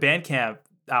Bandcamp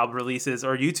album releases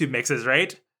or YouTube mixes,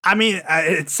 right? I mean,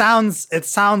 it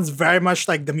sounds very much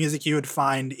like the music you would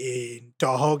find in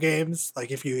Toho games.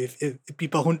 Like if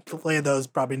people who play those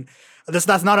probably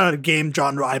that's not a game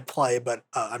genre I play, but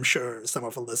I'm sure some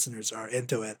of the listeners are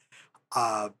into it.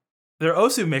 They're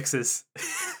Osu mixes.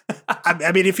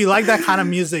 I mean, if you like that kind of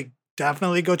music,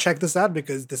 definitely go check this out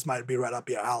because this might be right up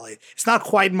your alley. It's not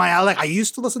quite my alley. I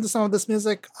used to listen to some of this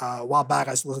music a while back.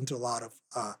 I used to listen to a lot of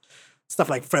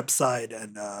stuff like Flipside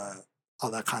and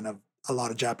all that kind of a lot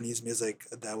of Japanese music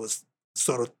that was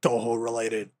sort of Toho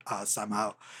related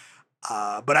somehow.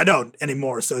 But I don't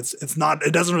anymore. So it's not.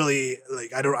 It doesn't really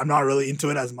like I'm not really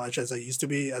into it as much as I used to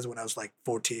be as when I was like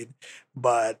 14.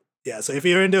 But yeah, so if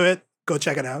you're into it, go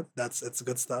check it out. It's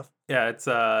good stuff. Yeah, it's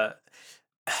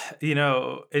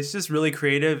it's just really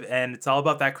creative, and it's all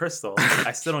about that crystal.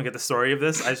 I still don't get the story of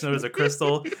this. I just know there's a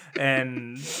crystal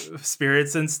and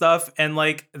spirits and stuff, and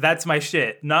like that's my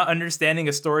shit. Not understanding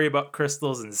a story about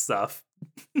crystals and stuff.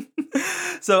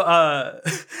 So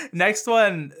next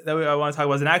one that I want to talk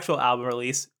about is an actual album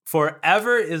release.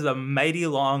 Forever is a Mighty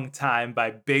Long Time by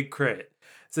Big Crit.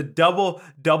 It's a double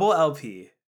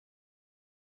LP.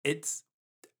 It's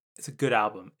a good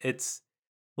album. It's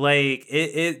like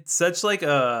it's such like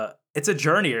it's a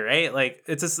journey, right? Like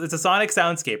it's a sonic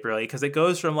soundscape really, because it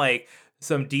goes from like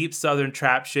some deep southern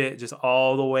trap shit just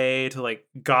all the way to like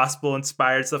gospel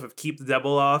inspired stuff of Keep the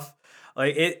Devil Off.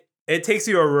 Like it takes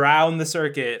you around the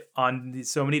circuit on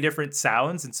so many different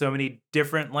sounds and so many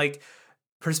different like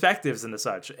perspectives and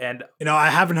such. And I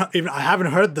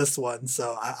haven't heard this one,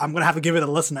 so I'm gonna have to give it a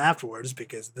listen afterwards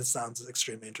because this sounds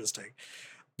extremely interesting.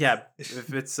 Yeah,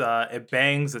 if it's it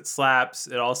bangs, it slaps,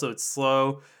 it's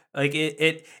slow. Like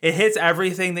it hits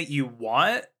everything that you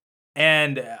want.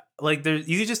 And like there,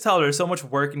 you can just tell there's so much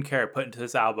work and care put into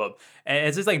this album, and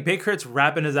it's just like Big Kurt's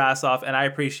rapping his ass off, and I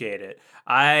appreciate it.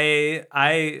 I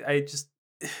just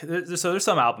there's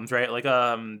some albums, right? Like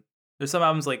there's some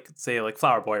albums like say like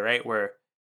Flower Boy, right, where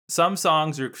some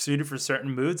songs are suited for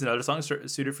certain moods and other songs are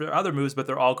suited for other moods, but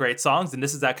they're all great songs. And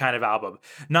this is that kind of album.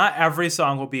 Not every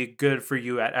song will be good for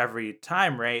you at every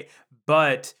time, right?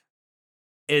 But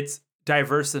it's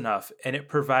diverse enough and it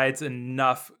provides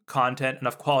enough content,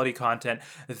 enough quality content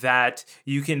that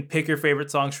you can pick your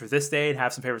favorite songs for this day and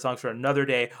have some favorite songs for another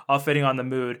day, all fitting on the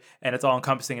mood. And it's all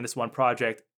encompassing in this one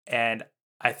project. And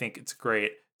I think it's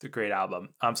great. It's a great album.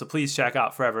 So please check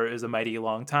out Forever Is a Mighty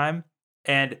Long Time.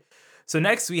 And so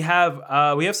next we have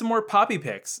some more Poppy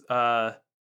picks. Not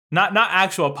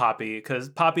actual Poppy, because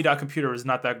Poppy.Computer is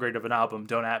not that great of an album.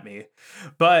 Don't at me.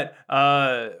 But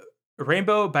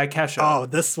Rainbow by Kesha. Oh,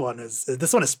 this one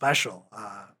is special.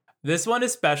 This one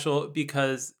is special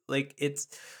because like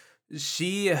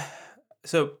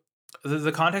so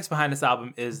the context behind this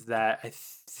album is that I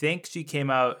think she came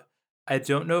out. I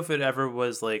don't know if it ever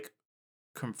was like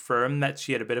confirmed that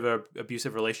she had a bit of an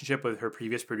abusive relationship with her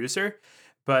previous producer,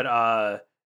 but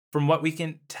from what we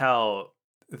can tell,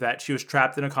 that she was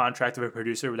trapped in a contract of a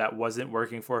producer that wasn't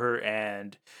working for her,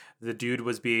 and the dude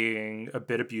was being a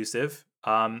bit abusive.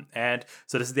 And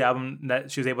so this is the album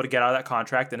that she was able to get out of that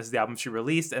contract, and this is the album she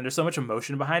released, and there's so much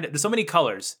emotion behind it. There's so many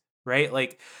colors, right?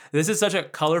 Like this is such a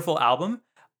colorful album.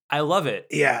 I love it.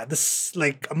 Yeah, this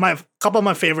like couple of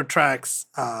my favorite tracks.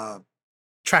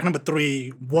 Track number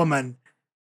 3, Woman.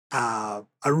 A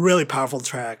really powerful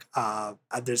track.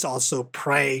 There's also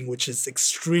Praying, which is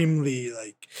extremely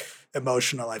like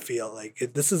emotional. I feel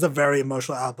like this is a very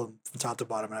emotional album from top to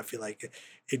bottom, and I feel like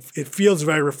it feels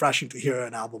very refreshing to hear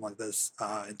an album like this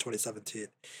in 2017.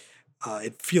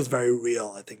 It feels very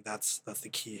real. I think that's the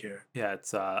key here. Yeah,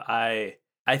 it's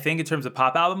I think in terms of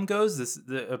pop album goes,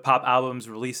 the pop albums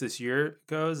released this year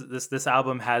goes, this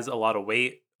album has a lot of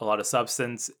weight, a lot of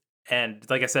substance. And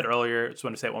like I said earlier, just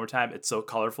want to say it one more time, it's so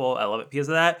colorful. I love it because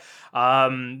of that.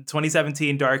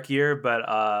 2017, dark year,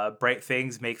 but bright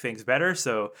things make things better.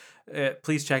 So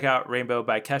please check out Rainbow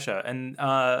by Kesha. And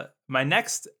my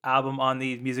next album on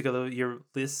the Music of the Year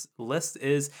list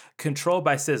is Control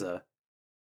by SZA.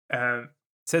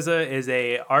 SZA is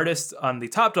a artist on the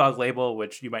Top Dog label,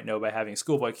 which you might know by having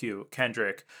Schoolboy Q,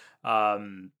 Kendrick,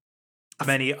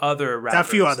 many other rappers. A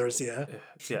few others, yeah.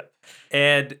 Yeah.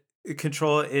 And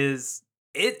Control is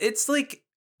it's like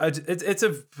it's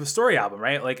a story album,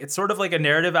 right? Like it's sort of like a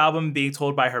narrative album being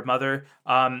told by her mother.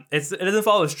 It doesn't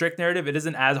follow a strict narrative. It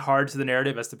isn't as hard to the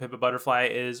narrative as To Pimp a Butterfly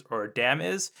is or Damn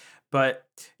is, but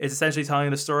it's essentially telling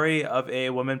the story of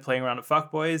a woman playing around with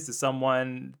fuckboys to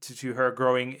someone to her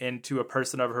growing into a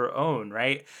person of her own,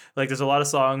 right? Like there's a lot of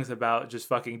songs about just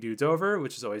fucking dudes over,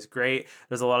 which is always great.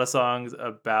 There's a lot of songs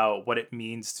about what it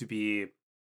means to be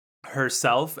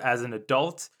herself as an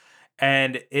adult.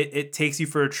 And it takes you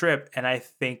for a trip, and I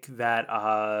think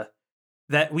that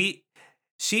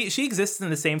she exists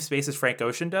in the same space as Frank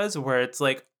Ocean does, where it's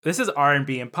like this is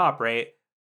R&B and pop, right?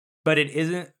 But it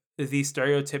isn't the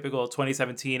stereotypical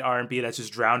 2017 R&B that's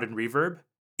just drowned in reverb.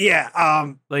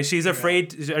 Yeah, like she's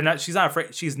afraid, or not. She's not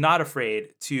afraid. She's not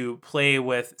afraid to play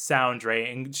with sound, right,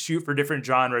 and shoot for different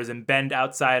genres and bend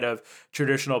outside of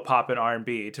traditional pop and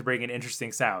R&B to bring in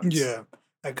interesting sounds. Yeah,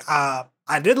 like I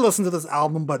did listen to this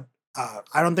album, but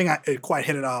I don't think it quite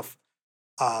hit it off.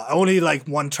 I only like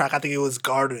one track. I think it was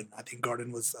Garden. I think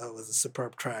Garden was a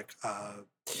superb track.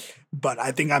 But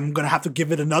I think I'm gonna have to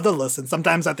give it another listen.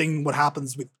 Sometimes I think what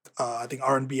happens with I think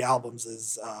R&B albums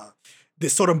is they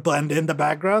sort of blend in the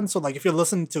background. So like if you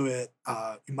listen to it,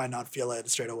 you might not feel it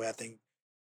straight away. I think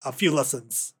a few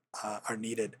listens are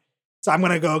needed. So I'm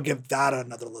gonna go give that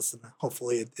another listen.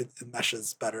 Hopefully it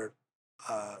meshes better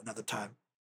another time.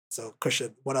 So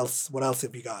Christian, what else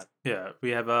have you got? Yeah,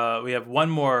 we have one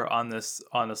more on this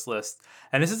list.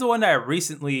 And this is the one that I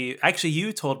recently, actually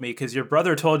you told me because your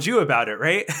brother told you about it,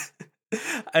 right?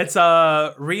 It's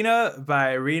Rina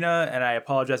by Rina, and I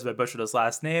apologize if I butchered his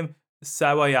last name,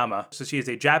 Sawayama. So she is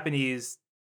a Japanese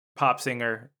pop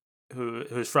singer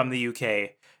who's from the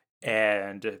UK,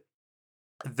 and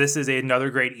this is another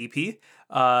great EP.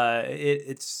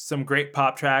 It's some great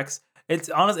pop tracks. It's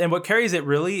honest, and what carries it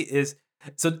really is,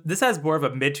 so this has more of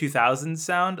a mid 2000s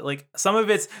sound. Like some of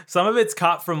it's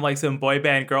caught from like some boy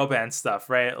band, girl band stuff,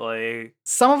 right? Like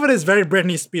some of it is very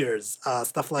Britney Spears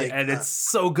stuff like, and it's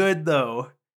so good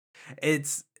though.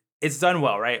 It's done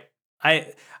well, right?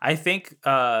 I think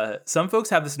some folks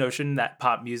have this notion that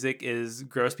pop music is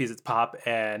gross because it's pop,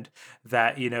 and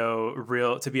that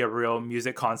real to be a real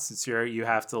music connoisseur you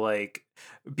have to like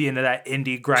be into that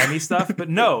indie grimy stuff. But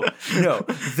no,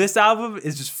 this album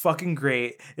is just fucking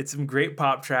great. It's some great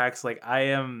pop tracks. Like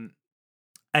I'm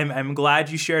glad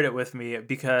you shared it with me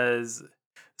because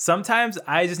sometimes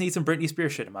I just need some Britney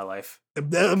Spears shit in my life.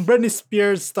 The Britney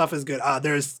Spears stuff is good.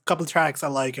 There's a couple of tracks I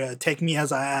like, "Take Me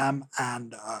as I Am"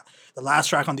 and the last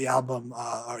track on the album,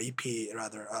 or EP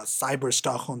rather, "Cyber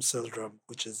Stockholm Syndrome,"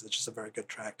 which is a very good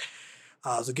track.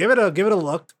 So give it a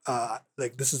look.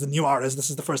 Like, this is a new artist. This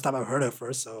is the first time I've heard of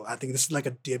her, so I think this is like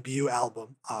a debut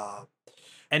album.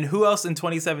 And who else in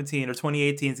 2017 or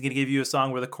 2018 is going to give you a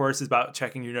song where the chorus is about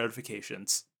checking your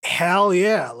notifications? Hell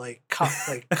yeah! Like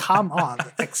come on,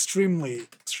 extremely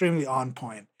on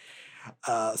point.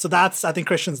 So that's, I think,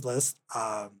 Christian's list.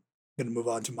 I'm gonna move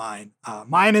on to mine.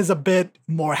 Mine is a bit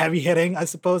more heavy hitting, I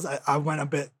suppose. I went a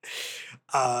bit.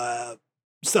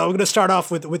 So I'm gonna start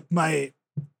off with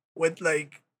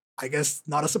like, I guess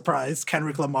not a surprise,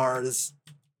 Kendrick Lamar's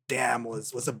 "Damn"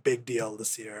 was a big deal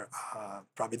this year.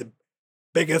 Probably the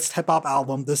biggest hip hop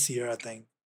album this year, I think.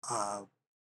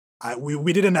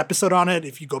 We did an episode on it.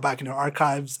 If you go back in our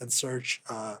archives and search,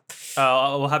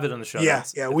 we'll have it on the show.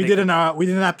 We did an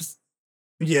episode.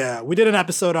 Yeah, we did an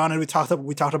episode on it. We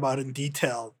talked about it in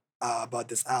detail, about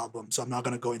this album. So I'm not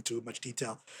gonna go into much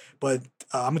detail, but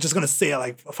I'm just gonna say,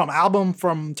 like,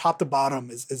 from top to bottom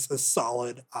is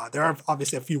solid. There are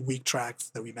obviously a few weak tracks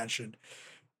that we mentioned.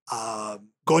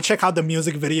 Go check out the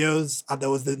music videos. There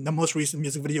was the most recent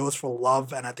music video was for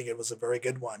 "Love," and I think it was a very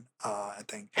good one. I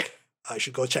think you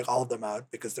should go check all of them out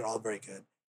because they're all very good.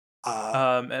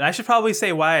 And I should probably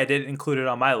say why I didn't include it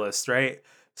on my list, right?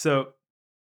 So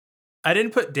I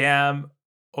didn't put "Damn"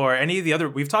 or any of the other.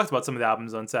 We've talked about some of the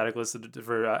albums on Static List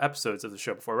for episodes of the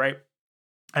show before, right?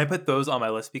 I put those on my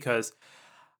list because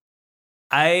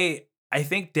I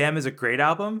think "Damn" is a great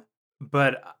album,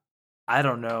 but I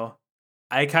don't know.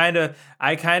 I kind of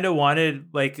wanted,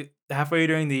 like, halfway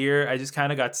during the year, I just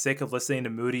kind of got sick of listening to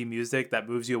moody music that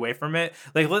moves you away from it.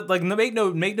 Like make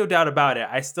no doubt about it.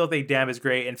 I still think "Damn" is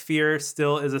great, and "Fear"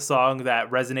 still is a song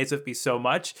that resonates with me so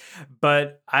much.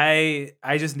 But I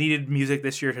just needed music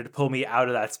this year to pull me out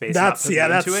of that space.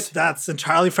 That's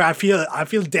entirely fair. I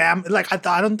feel "Damn" like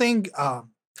I don't think.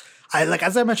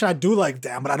 As I mentioned, I do like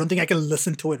 "Damn," but I don't think I can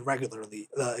listen to it regularly,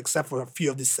 except for a few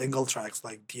of the single tracks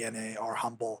like "DNA" or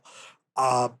 "Humble."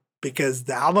 Because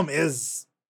the album is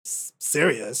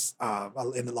serious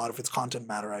in a lot of its content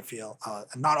matter, I feel,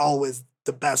 and not always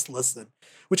the best listen,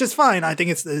 which is fine. I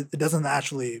think it doesn't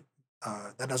actually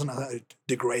that doesn't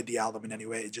degrade the album in any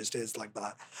way. It just is like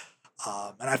that.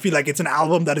 And I feel like it's an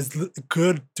album that is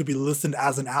good to be listened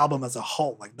as an album as a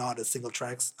whole, like not as single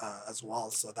tracks as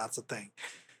well. So that's the thing.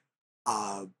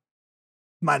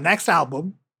 My next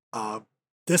album,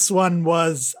 this one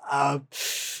was.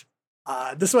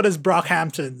 This one is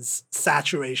Brockhampton's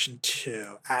 "Saturation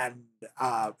 2." And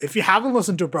if you haven't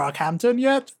listened to Brockhampton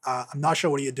yet, I'm not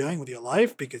sure what you're doing with your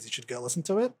life, because you should go listen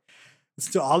to it.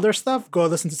 Listen to all their stuff. Go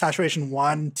listen to Saturation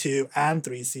 1, 2, and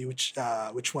 3. See which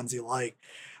ones you like.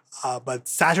 But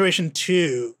Saturation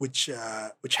 2, which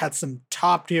had some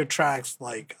top tier tracks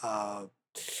like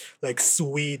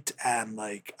 "Sweet" and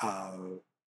like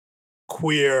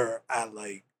 "Queer" and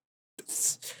like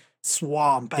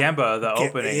 "Swamp" and Gamba, the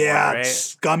opening, yeah, one, right?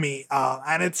 "Scummy,"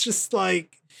 and it's just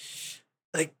like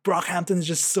Brockhampton is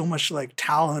just so much like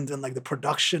talent, and like the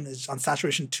production is on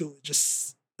Saturation 2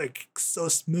 just like so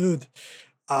smooth.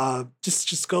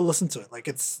 Just go listen to it. Like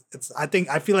it's I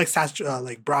feel like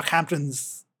like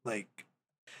Brockhampton's like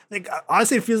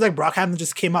honestly, it feels like Brockhampton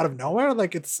just came out of nowhere.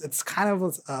 Like it's kind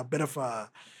of a bit of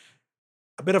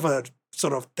a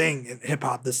sort of thing in hip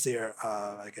hop this year,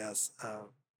 I guess.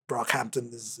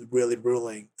 Brockhampton is really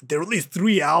ruling. They released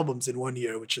 3 albums in 1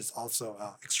 year, which is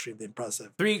also extremely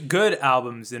impressive. 3 good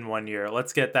albums in 1 year.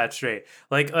 Let's get that straight.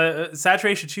 Like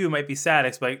Saturation 2 might be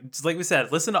Static's, but like we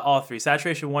said, listen to all 3.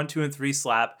 Saturation 1, 2, and 3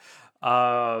 slap.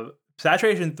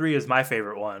 Saturation 3 is my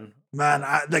favorite one. Man,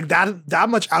 like that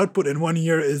much output in 1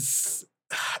 year is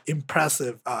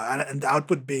impressive, and the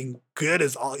output being good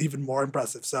is even more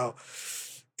impressive. So,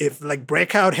 if like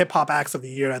breakout hip hop acts of the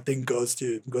year, I think goes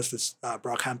to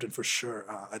Brockhampton for sure.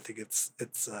 I think it's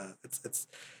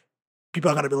people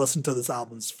are gonna be listening to these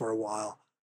albums for a while.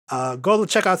 Go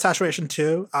check out Saturation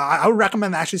 2. I would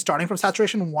recommend actually starting from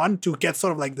Saturation 1 to get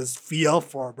sort of like this feel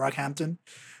for Brockhampton.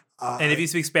 And if you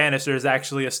speak Spanish, there's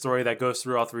actually a story that goes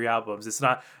through all 3 albums. It's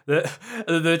not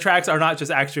the tracks are not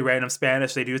just actually random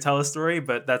Spanish. They do tell a story,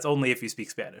 but that's only if you speak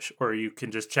Spanish, or you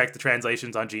can just check the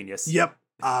translations on Genius. Yep.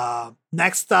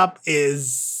 Next up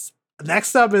is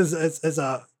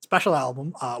a special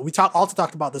album. We also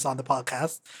talked about this on the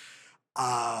podcast.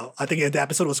 I think the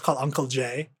episode was called Uncle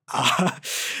Jay,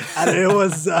 and it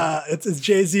was it's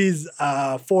Jay-Z's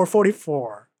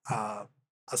 444, a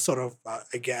sort of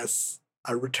I guess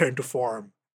a return to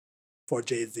form for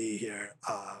Jay-Z here.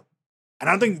 And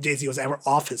I don't think Jay-Z was ever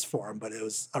off his form, but it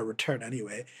was a return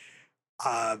anyway.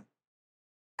 And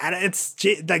it's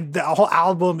like the whole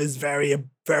album is very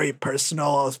very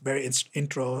personal. It's very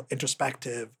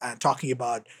introspective and talking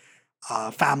about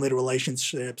family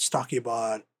relationships, talking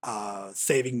about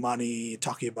saving money,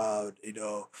 talking about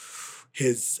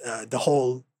his the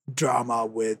whole drama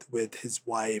with his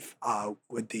wife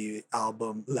with the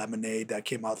album Lemonade that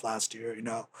came out last year.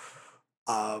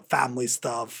 Family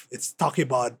stuff. It's talking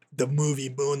about the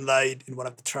movie Moonlight in one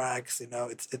of the tracks.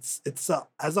 It's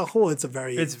as a whole, it's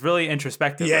really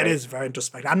introspective. Yeah, right? It is very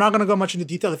introspective. I'm not gonna go much into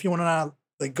detail. If you want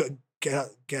to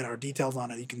get our details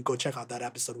on it, you can go check out that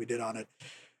episode we did on it.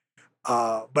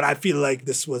 But I feel like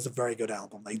this was a very good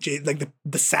album. Like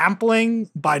the sampling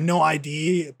by No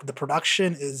ID, the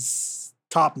production is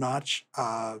top notch.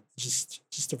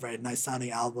 Just a very nice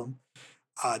sounding album.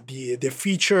 The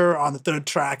feature on the third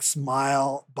track,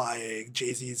 "Smile" by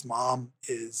Jay-Z's mom,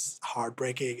 is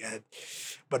heartbreaking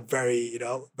but very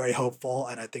very hopeful,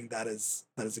 and I think that is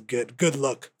a good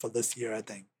look for this year. I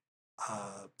think.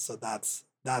 So that's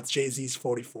Jay-Z's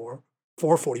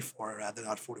 444 rather,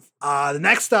 not 44. The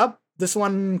next up, this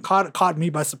one caught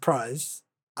me by surprise.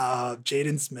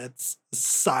 Jaden Smith's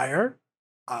 "Sire."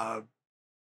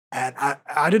 And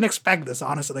I didn't expect this,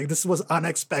 honestly. Like, this was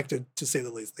unexpected, to say the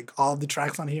least. Like, all the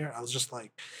tracks on here, I was just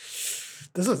like,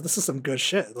 this is some good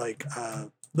shit. Like,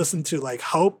 listen to like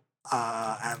Hope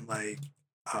and like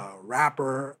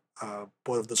Rapper.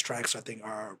 Both of those tracks I think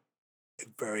are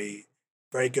very,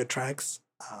 very good tracks.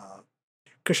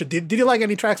 Christian, did you like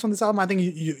any tracks on this album? I think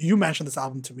you mentioned this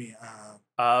album to me.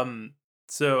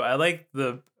 So I like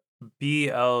the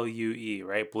BLUE,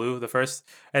 right? Blue, the first,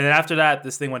 and then after that,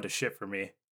 this thing went to shit for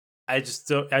me. I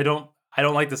don't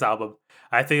like this album.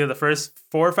 I think that the first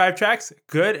 4 or 5 tracks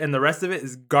good, and the rest of it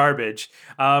is garbage.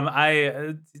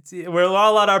 We're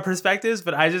all on our perspectives,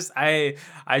 but I just think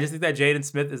that Jaden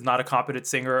Smith is not a competent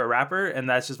singer or rapper, and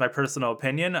that's just my personal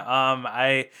opinion.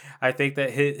 I think that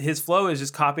his flow is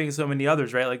just copying so many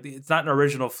others, right? Like, it's not an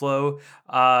original flow.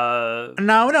 No,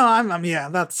 I'm yeah,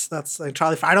 that's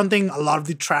entirely fine. I don't think a lot of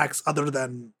the tracks other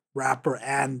than Rapper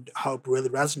and Hope really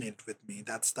resonated with me.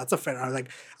 That's a fair.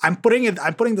 Like, I'm putting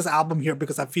this album here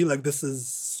because I feel like this is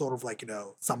sort of like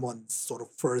someone's sort of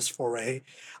first foray.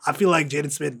 I feel like Jaden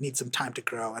Smith needs some time to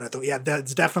grow, and I thought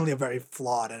that's definitely a very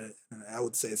flawed and I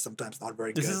would say sometimes not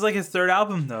very good. This is like his third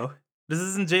album though. This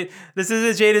isn't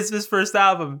Jaden Smith's first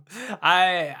album.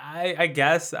 I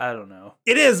guess, I don't know.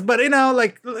 It is, but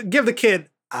like, give the kid.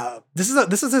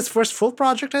 This is his first full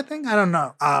project, I think. I don't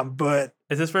know. But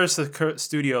it's his first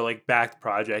studio like backed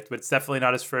project, but it's definitely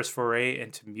not his first foray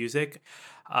into music.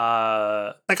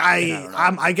 I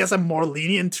guess I'm more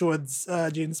lenient towards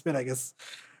Jaden Smith, I guess.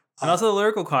 And also the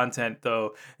lyrical content,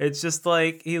 though. It's just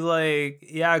like, he's like,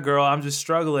 yeah, girl, I'm just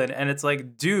struggling. And it's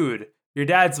like, dude, your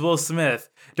dad's Will Smith.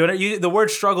 The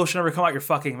word struggle should never come out your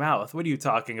fucking mouth. What are you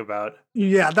talking about?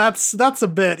 Yeah, that's a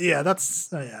bit. Yeah,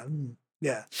 that's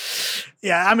yeah.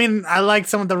 I mean, I like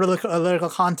some of the lyrical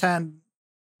content,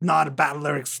 not bad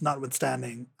lyrics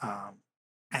notwithstanding.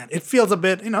 And it feels a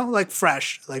bit, like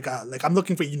fresh. Like I'm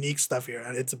looking for unique stuff here,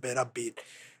 and it's a bit upbeat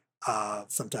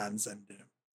sometimes. And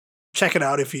check it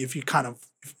out if you kind of.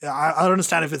 I don't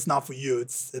understand if it's not for you.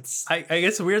 It's. I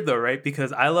guess it's weird though, right?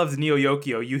 Because I loved Neo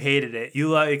Yokio. You hated it. You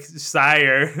like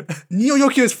Sire. Neo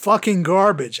Yokio is fucking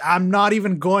garbage. I'm not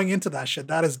even going into that shit.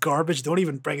 That is garbage. Don't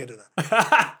even bring it to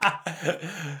that.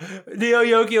 Neo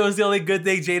Yokio is the only good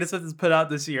thing Jaden Smith has put out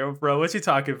this year, bro. What you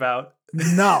talking about?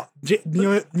 No,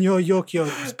 Neo Yokio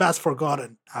is best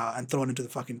forgotten and thrown into the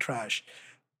fucking trash.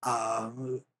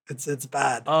 It's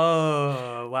bad.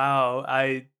 Oh wow,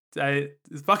 I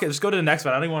fuck it. Just go to the next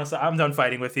one. I don't even want to. I'm done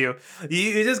fighting with you.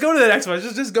 You just go to the next one.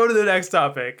 Just go to the next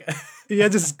topic. Yeah,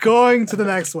 just going to the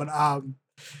next one.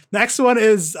 Next one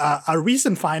is a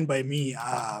recent find by me.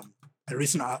 An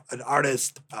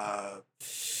artist,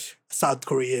 South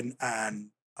Korean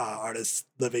and artist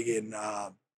living in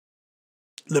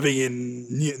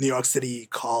New York City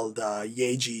called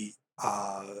Yeji,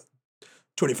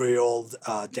 24-year-old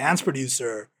dance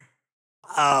producer.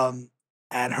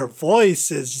 And her voice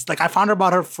is just like, I found out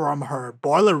about her from her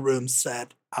Boiler Room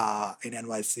set in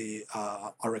NYC,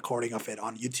 a recording of it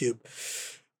on YouTube.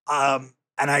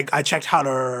 and I checked out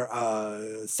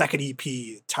her second EP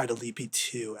titled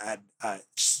EP2, and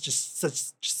just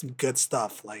some good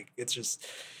stuff. Like it's just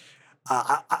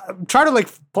I'm trying to like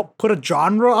put a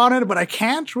genre on it, but I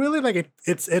can't really. Like it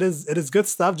is good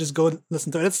stuff. Just go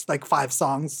listen to it. It's like 5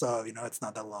 songs, so it's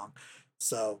not that long.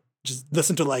 So just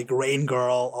listen to like Rain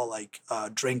Girl or like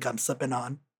Drink I'm Sipping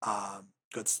On.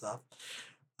 Good stuff.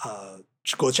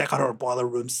 Go check out our Boiler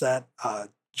Room set.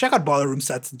 Check out Boiler Room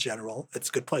sets in general. It's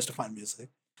a good place to find music.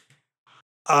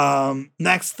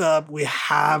 Next up, we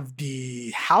have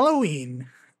the Halloween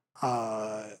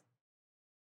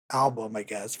album, I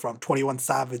guess, from 21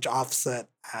 Savage, Offset,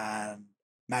 and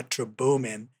Metro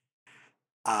Boomin,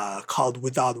 called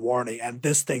Without Warning. And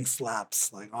this thing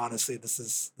slaps. Like honestly, this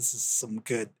is some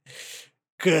good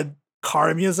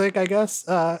car music, I guess,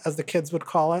 as the kids would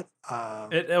call it.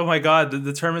 Oh my god,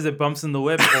 the term is it bumps in the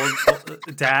whip.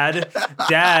 Dad,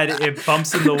 it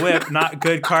bumps in the whip, not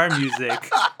good car music.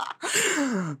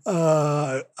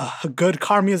 Good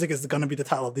car music is going to be the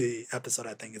title of the episode.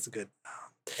 I think it's good.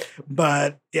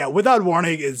 But yeah, Without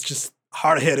Warning is just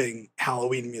hard hitting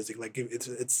Halloween music. Like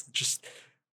it's just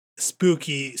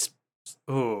spooky.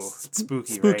 Oh,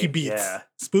 spooky right? Beats. Yeah,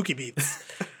 spooky beats.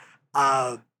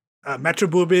 Metro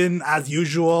Boomin, as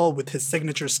usual, with his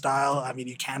signature style. I mean,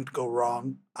 you can't go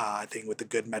wrong. I think with a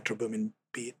good Metro Boomin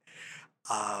beat,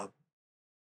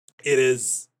 it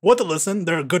is worth a listen.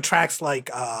 There are good tracks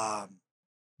like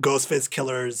Ghostface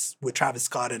Killers with Travis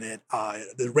Scott in it.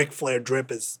 The Ric Flair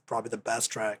Drip is probably the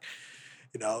best track.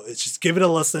 It's just give it a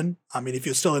listen. I mean, if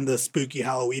you're still in the spooky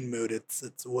Halloween mood,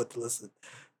 it's worth a listen.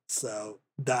 So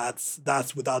that's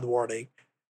Without Warning.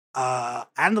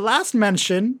 And the last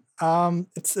mention,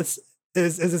 it's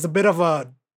a bit of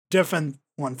a different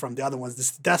one from the other ones.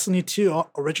 This Destiny 2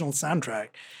 original soundtrack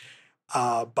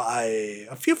by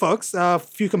a few folks, a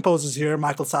few composers here: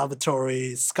 Michael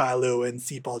Salvatore, Sky Lewin,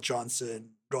 C. Paul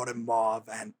Johnson, Roden Mauve,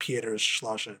 and Peter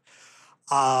Schlosser.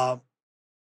 The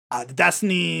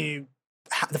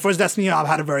first Destiny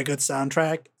had a very good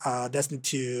soundtrack. Destiny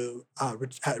 2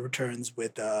 returns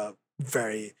with a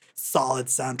very solid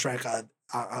soundtrack.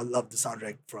 I love the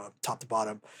soundtrack from top to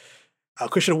bottom.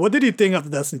 Christian, what did you think of the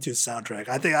Destiny 2 soundtrack?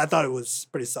 I thought it was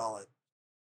pretty solid.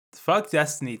 Fuck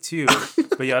Destiny 2,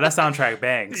 but yo, that soundtrack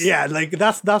bangs. Yeah, like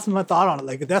that's my thought on it.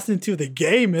 Like Destiny 2, the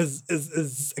game is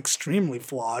extremely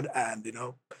flawed and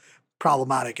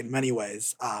problematic in many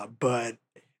ways. But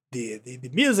the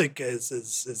music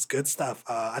is good stuff.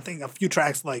 I think a few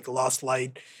tracks like Lost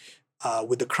Light,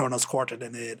 with the Kronos Quartet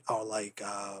in it, or like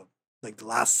The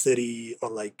Last City, or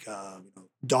like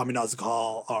Dominos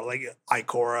Call, or like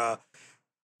Ikora.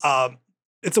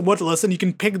 It's a worth listen. You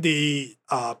can pick the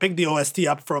OST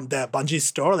up from the Bungie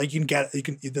store. Like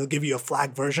they'll give you a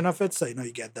FLAC version of it, so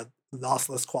you get the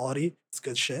lossless quality. It's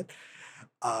good shit.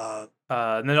 And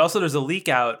then also there's a leak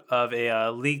out of a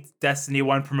leaked Destiny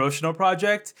 1 promotional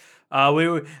project.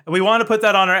 We want to put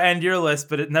that on our end year list,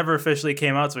 but it never officially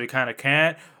came out, so we kind of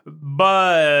can't.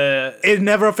 But it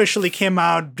never officially came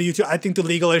out due to, I think, the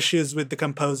legal issues with the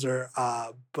composer.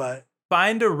 But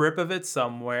find a rip of it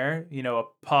somewhere.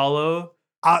 Apollo.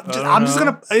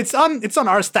 It's on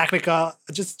Ars Technica.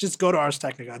 Just go to Ars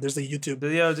Technica. There's a YouTube.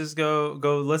 Just go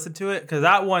listen to it, because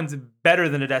that one's better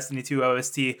than a Destiny 2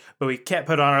 OST, but we can't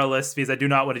put it on our list because I do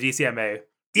not want a DCMA.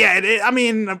 Yeah, I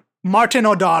mean, Martin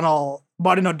O'Donnell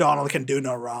can do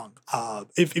no wrong.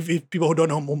 If people who don't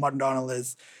know who Martin O'Donnell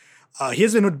is, he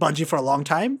has been with Bungie for a long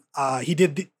time. He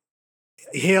did the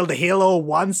Halo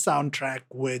 1 soundtrack,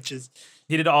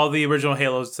 he did all the original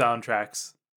Halo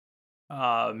soundtracks.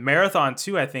 Marathon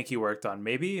 2, I think he worked on.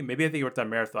 Maybe I think he worked on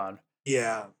Marathon.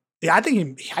 Yeah. I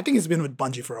think he's been with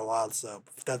Bungie for a while. So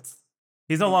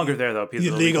he's no longer there though. Because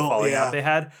of the legal falling out they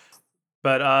had.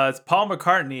 But it's Paul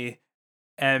McCartney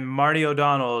and Marty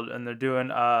O'Donnell, and they're doing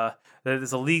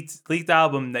there's a leaked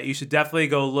album that you should definitely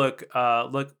go look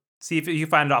see if you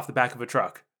find it off the back of a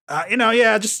truck.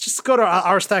 Just go to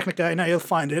Ars Technica. You'll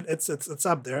find it. It's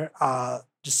up there.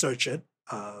 Just search it.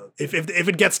 If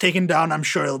it gets taken down, I'm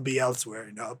sure it'll be elsewhere.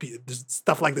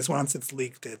 Stuff like this, once it's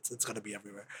leaked, it's gonna be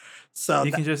everywhere. So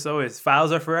you can just always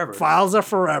files are forever. Files are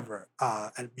forever,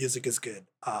 and music is good.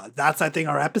 That's, I think,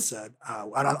 our episode.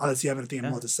 Unless you have anything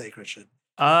more to say, Christian.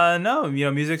 No,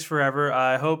 music's forever.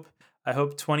 I hope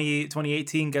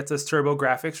 2018 gets us Turbo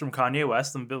Graphics from Kanye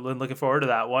West. I'm looking forward to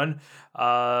that one.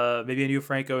 Maybe a new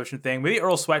Frank Ocean thing. Maybe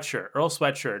Earl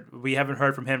Sweatshirt. We haven't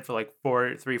heard from him for like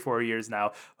 4 years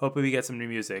now. Hopefully we get some new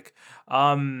music.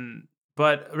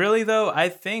 But really though, I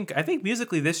think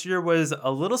musically this year was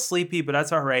a little sleepy, but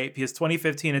that's all right because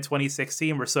 2015 and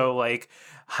 2016 were so like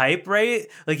hype, right?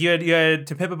 Like you had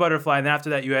To Pimp a Butterfly, and then after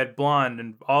that you had Blonde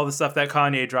and all the stuff that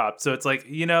Kanye dropped. So it's like,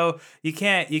 you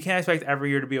can't expect every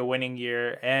year to be a winning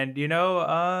year. And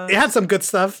It had some good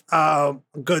stuff,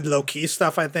 good low key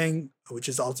stuff, I think, which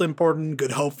is also important.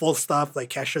 Good hopeful stuff like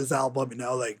Kesha's album,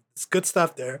 like it's good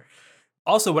stuff there.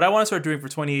 also what I want to start doing for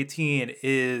 2018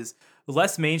 is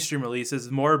less mainstream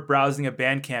releases, more browsing of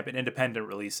Bandcamp and independent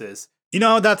releases.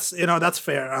 That's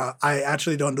fair. I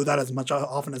actually don't do that as much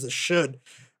often as I should.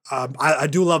 I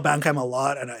do love Bandcamp a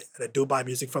lot, and I do buy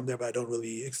music from there, but I don't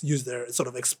really use their sort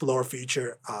of explore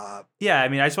feature. Yeah, I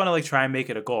mean, I just want to like try and make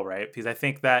it a goal, right? Because I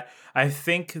think that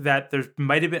there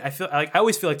might have been. I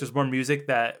always feel like there's more music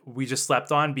that we just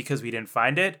slept on because we didn't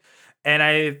find it. And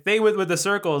I think with the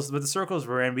circles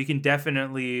we're in, we can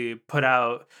definitely put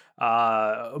out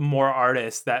more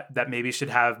artists that maybe should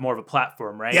have more of a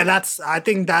platform, Yeah, right? I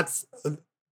think that's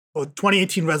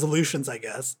 2018 resolutions, I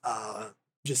guess.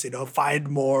 Just find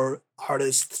more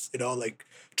artists. Like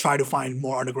try to find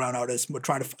more underground artists. We're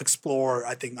trying to explore,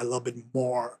 I think, a little bit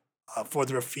more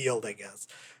further afield, I guess.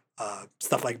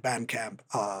 Stuff like Bandcamp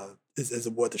is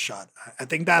worth a shot. I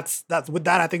think that's with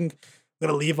that. I think I'm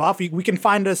gonna leave off. We can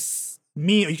find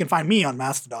me. You can find me on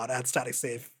Mastodon at static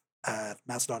safe at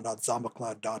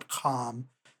mastodon.zombacloud.com.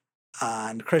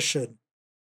 And Christian.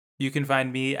 You can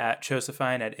find me at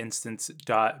Josephine at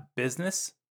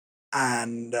instance.business.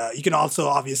 And you can also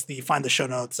obviously find the show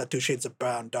notes at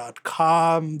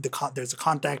twoshadesofbrown.com. There's a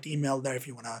contact email there if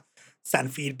you want to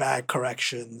send feedback,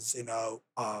 corrections,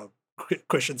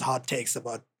 Christian's hot takes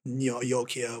about Neo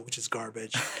Yokio, which is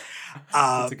garbage.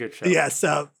 It's a good show. Yeah,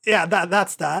 so yeah,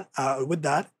 that's that. With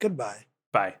that, goodbye.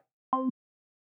 Bye.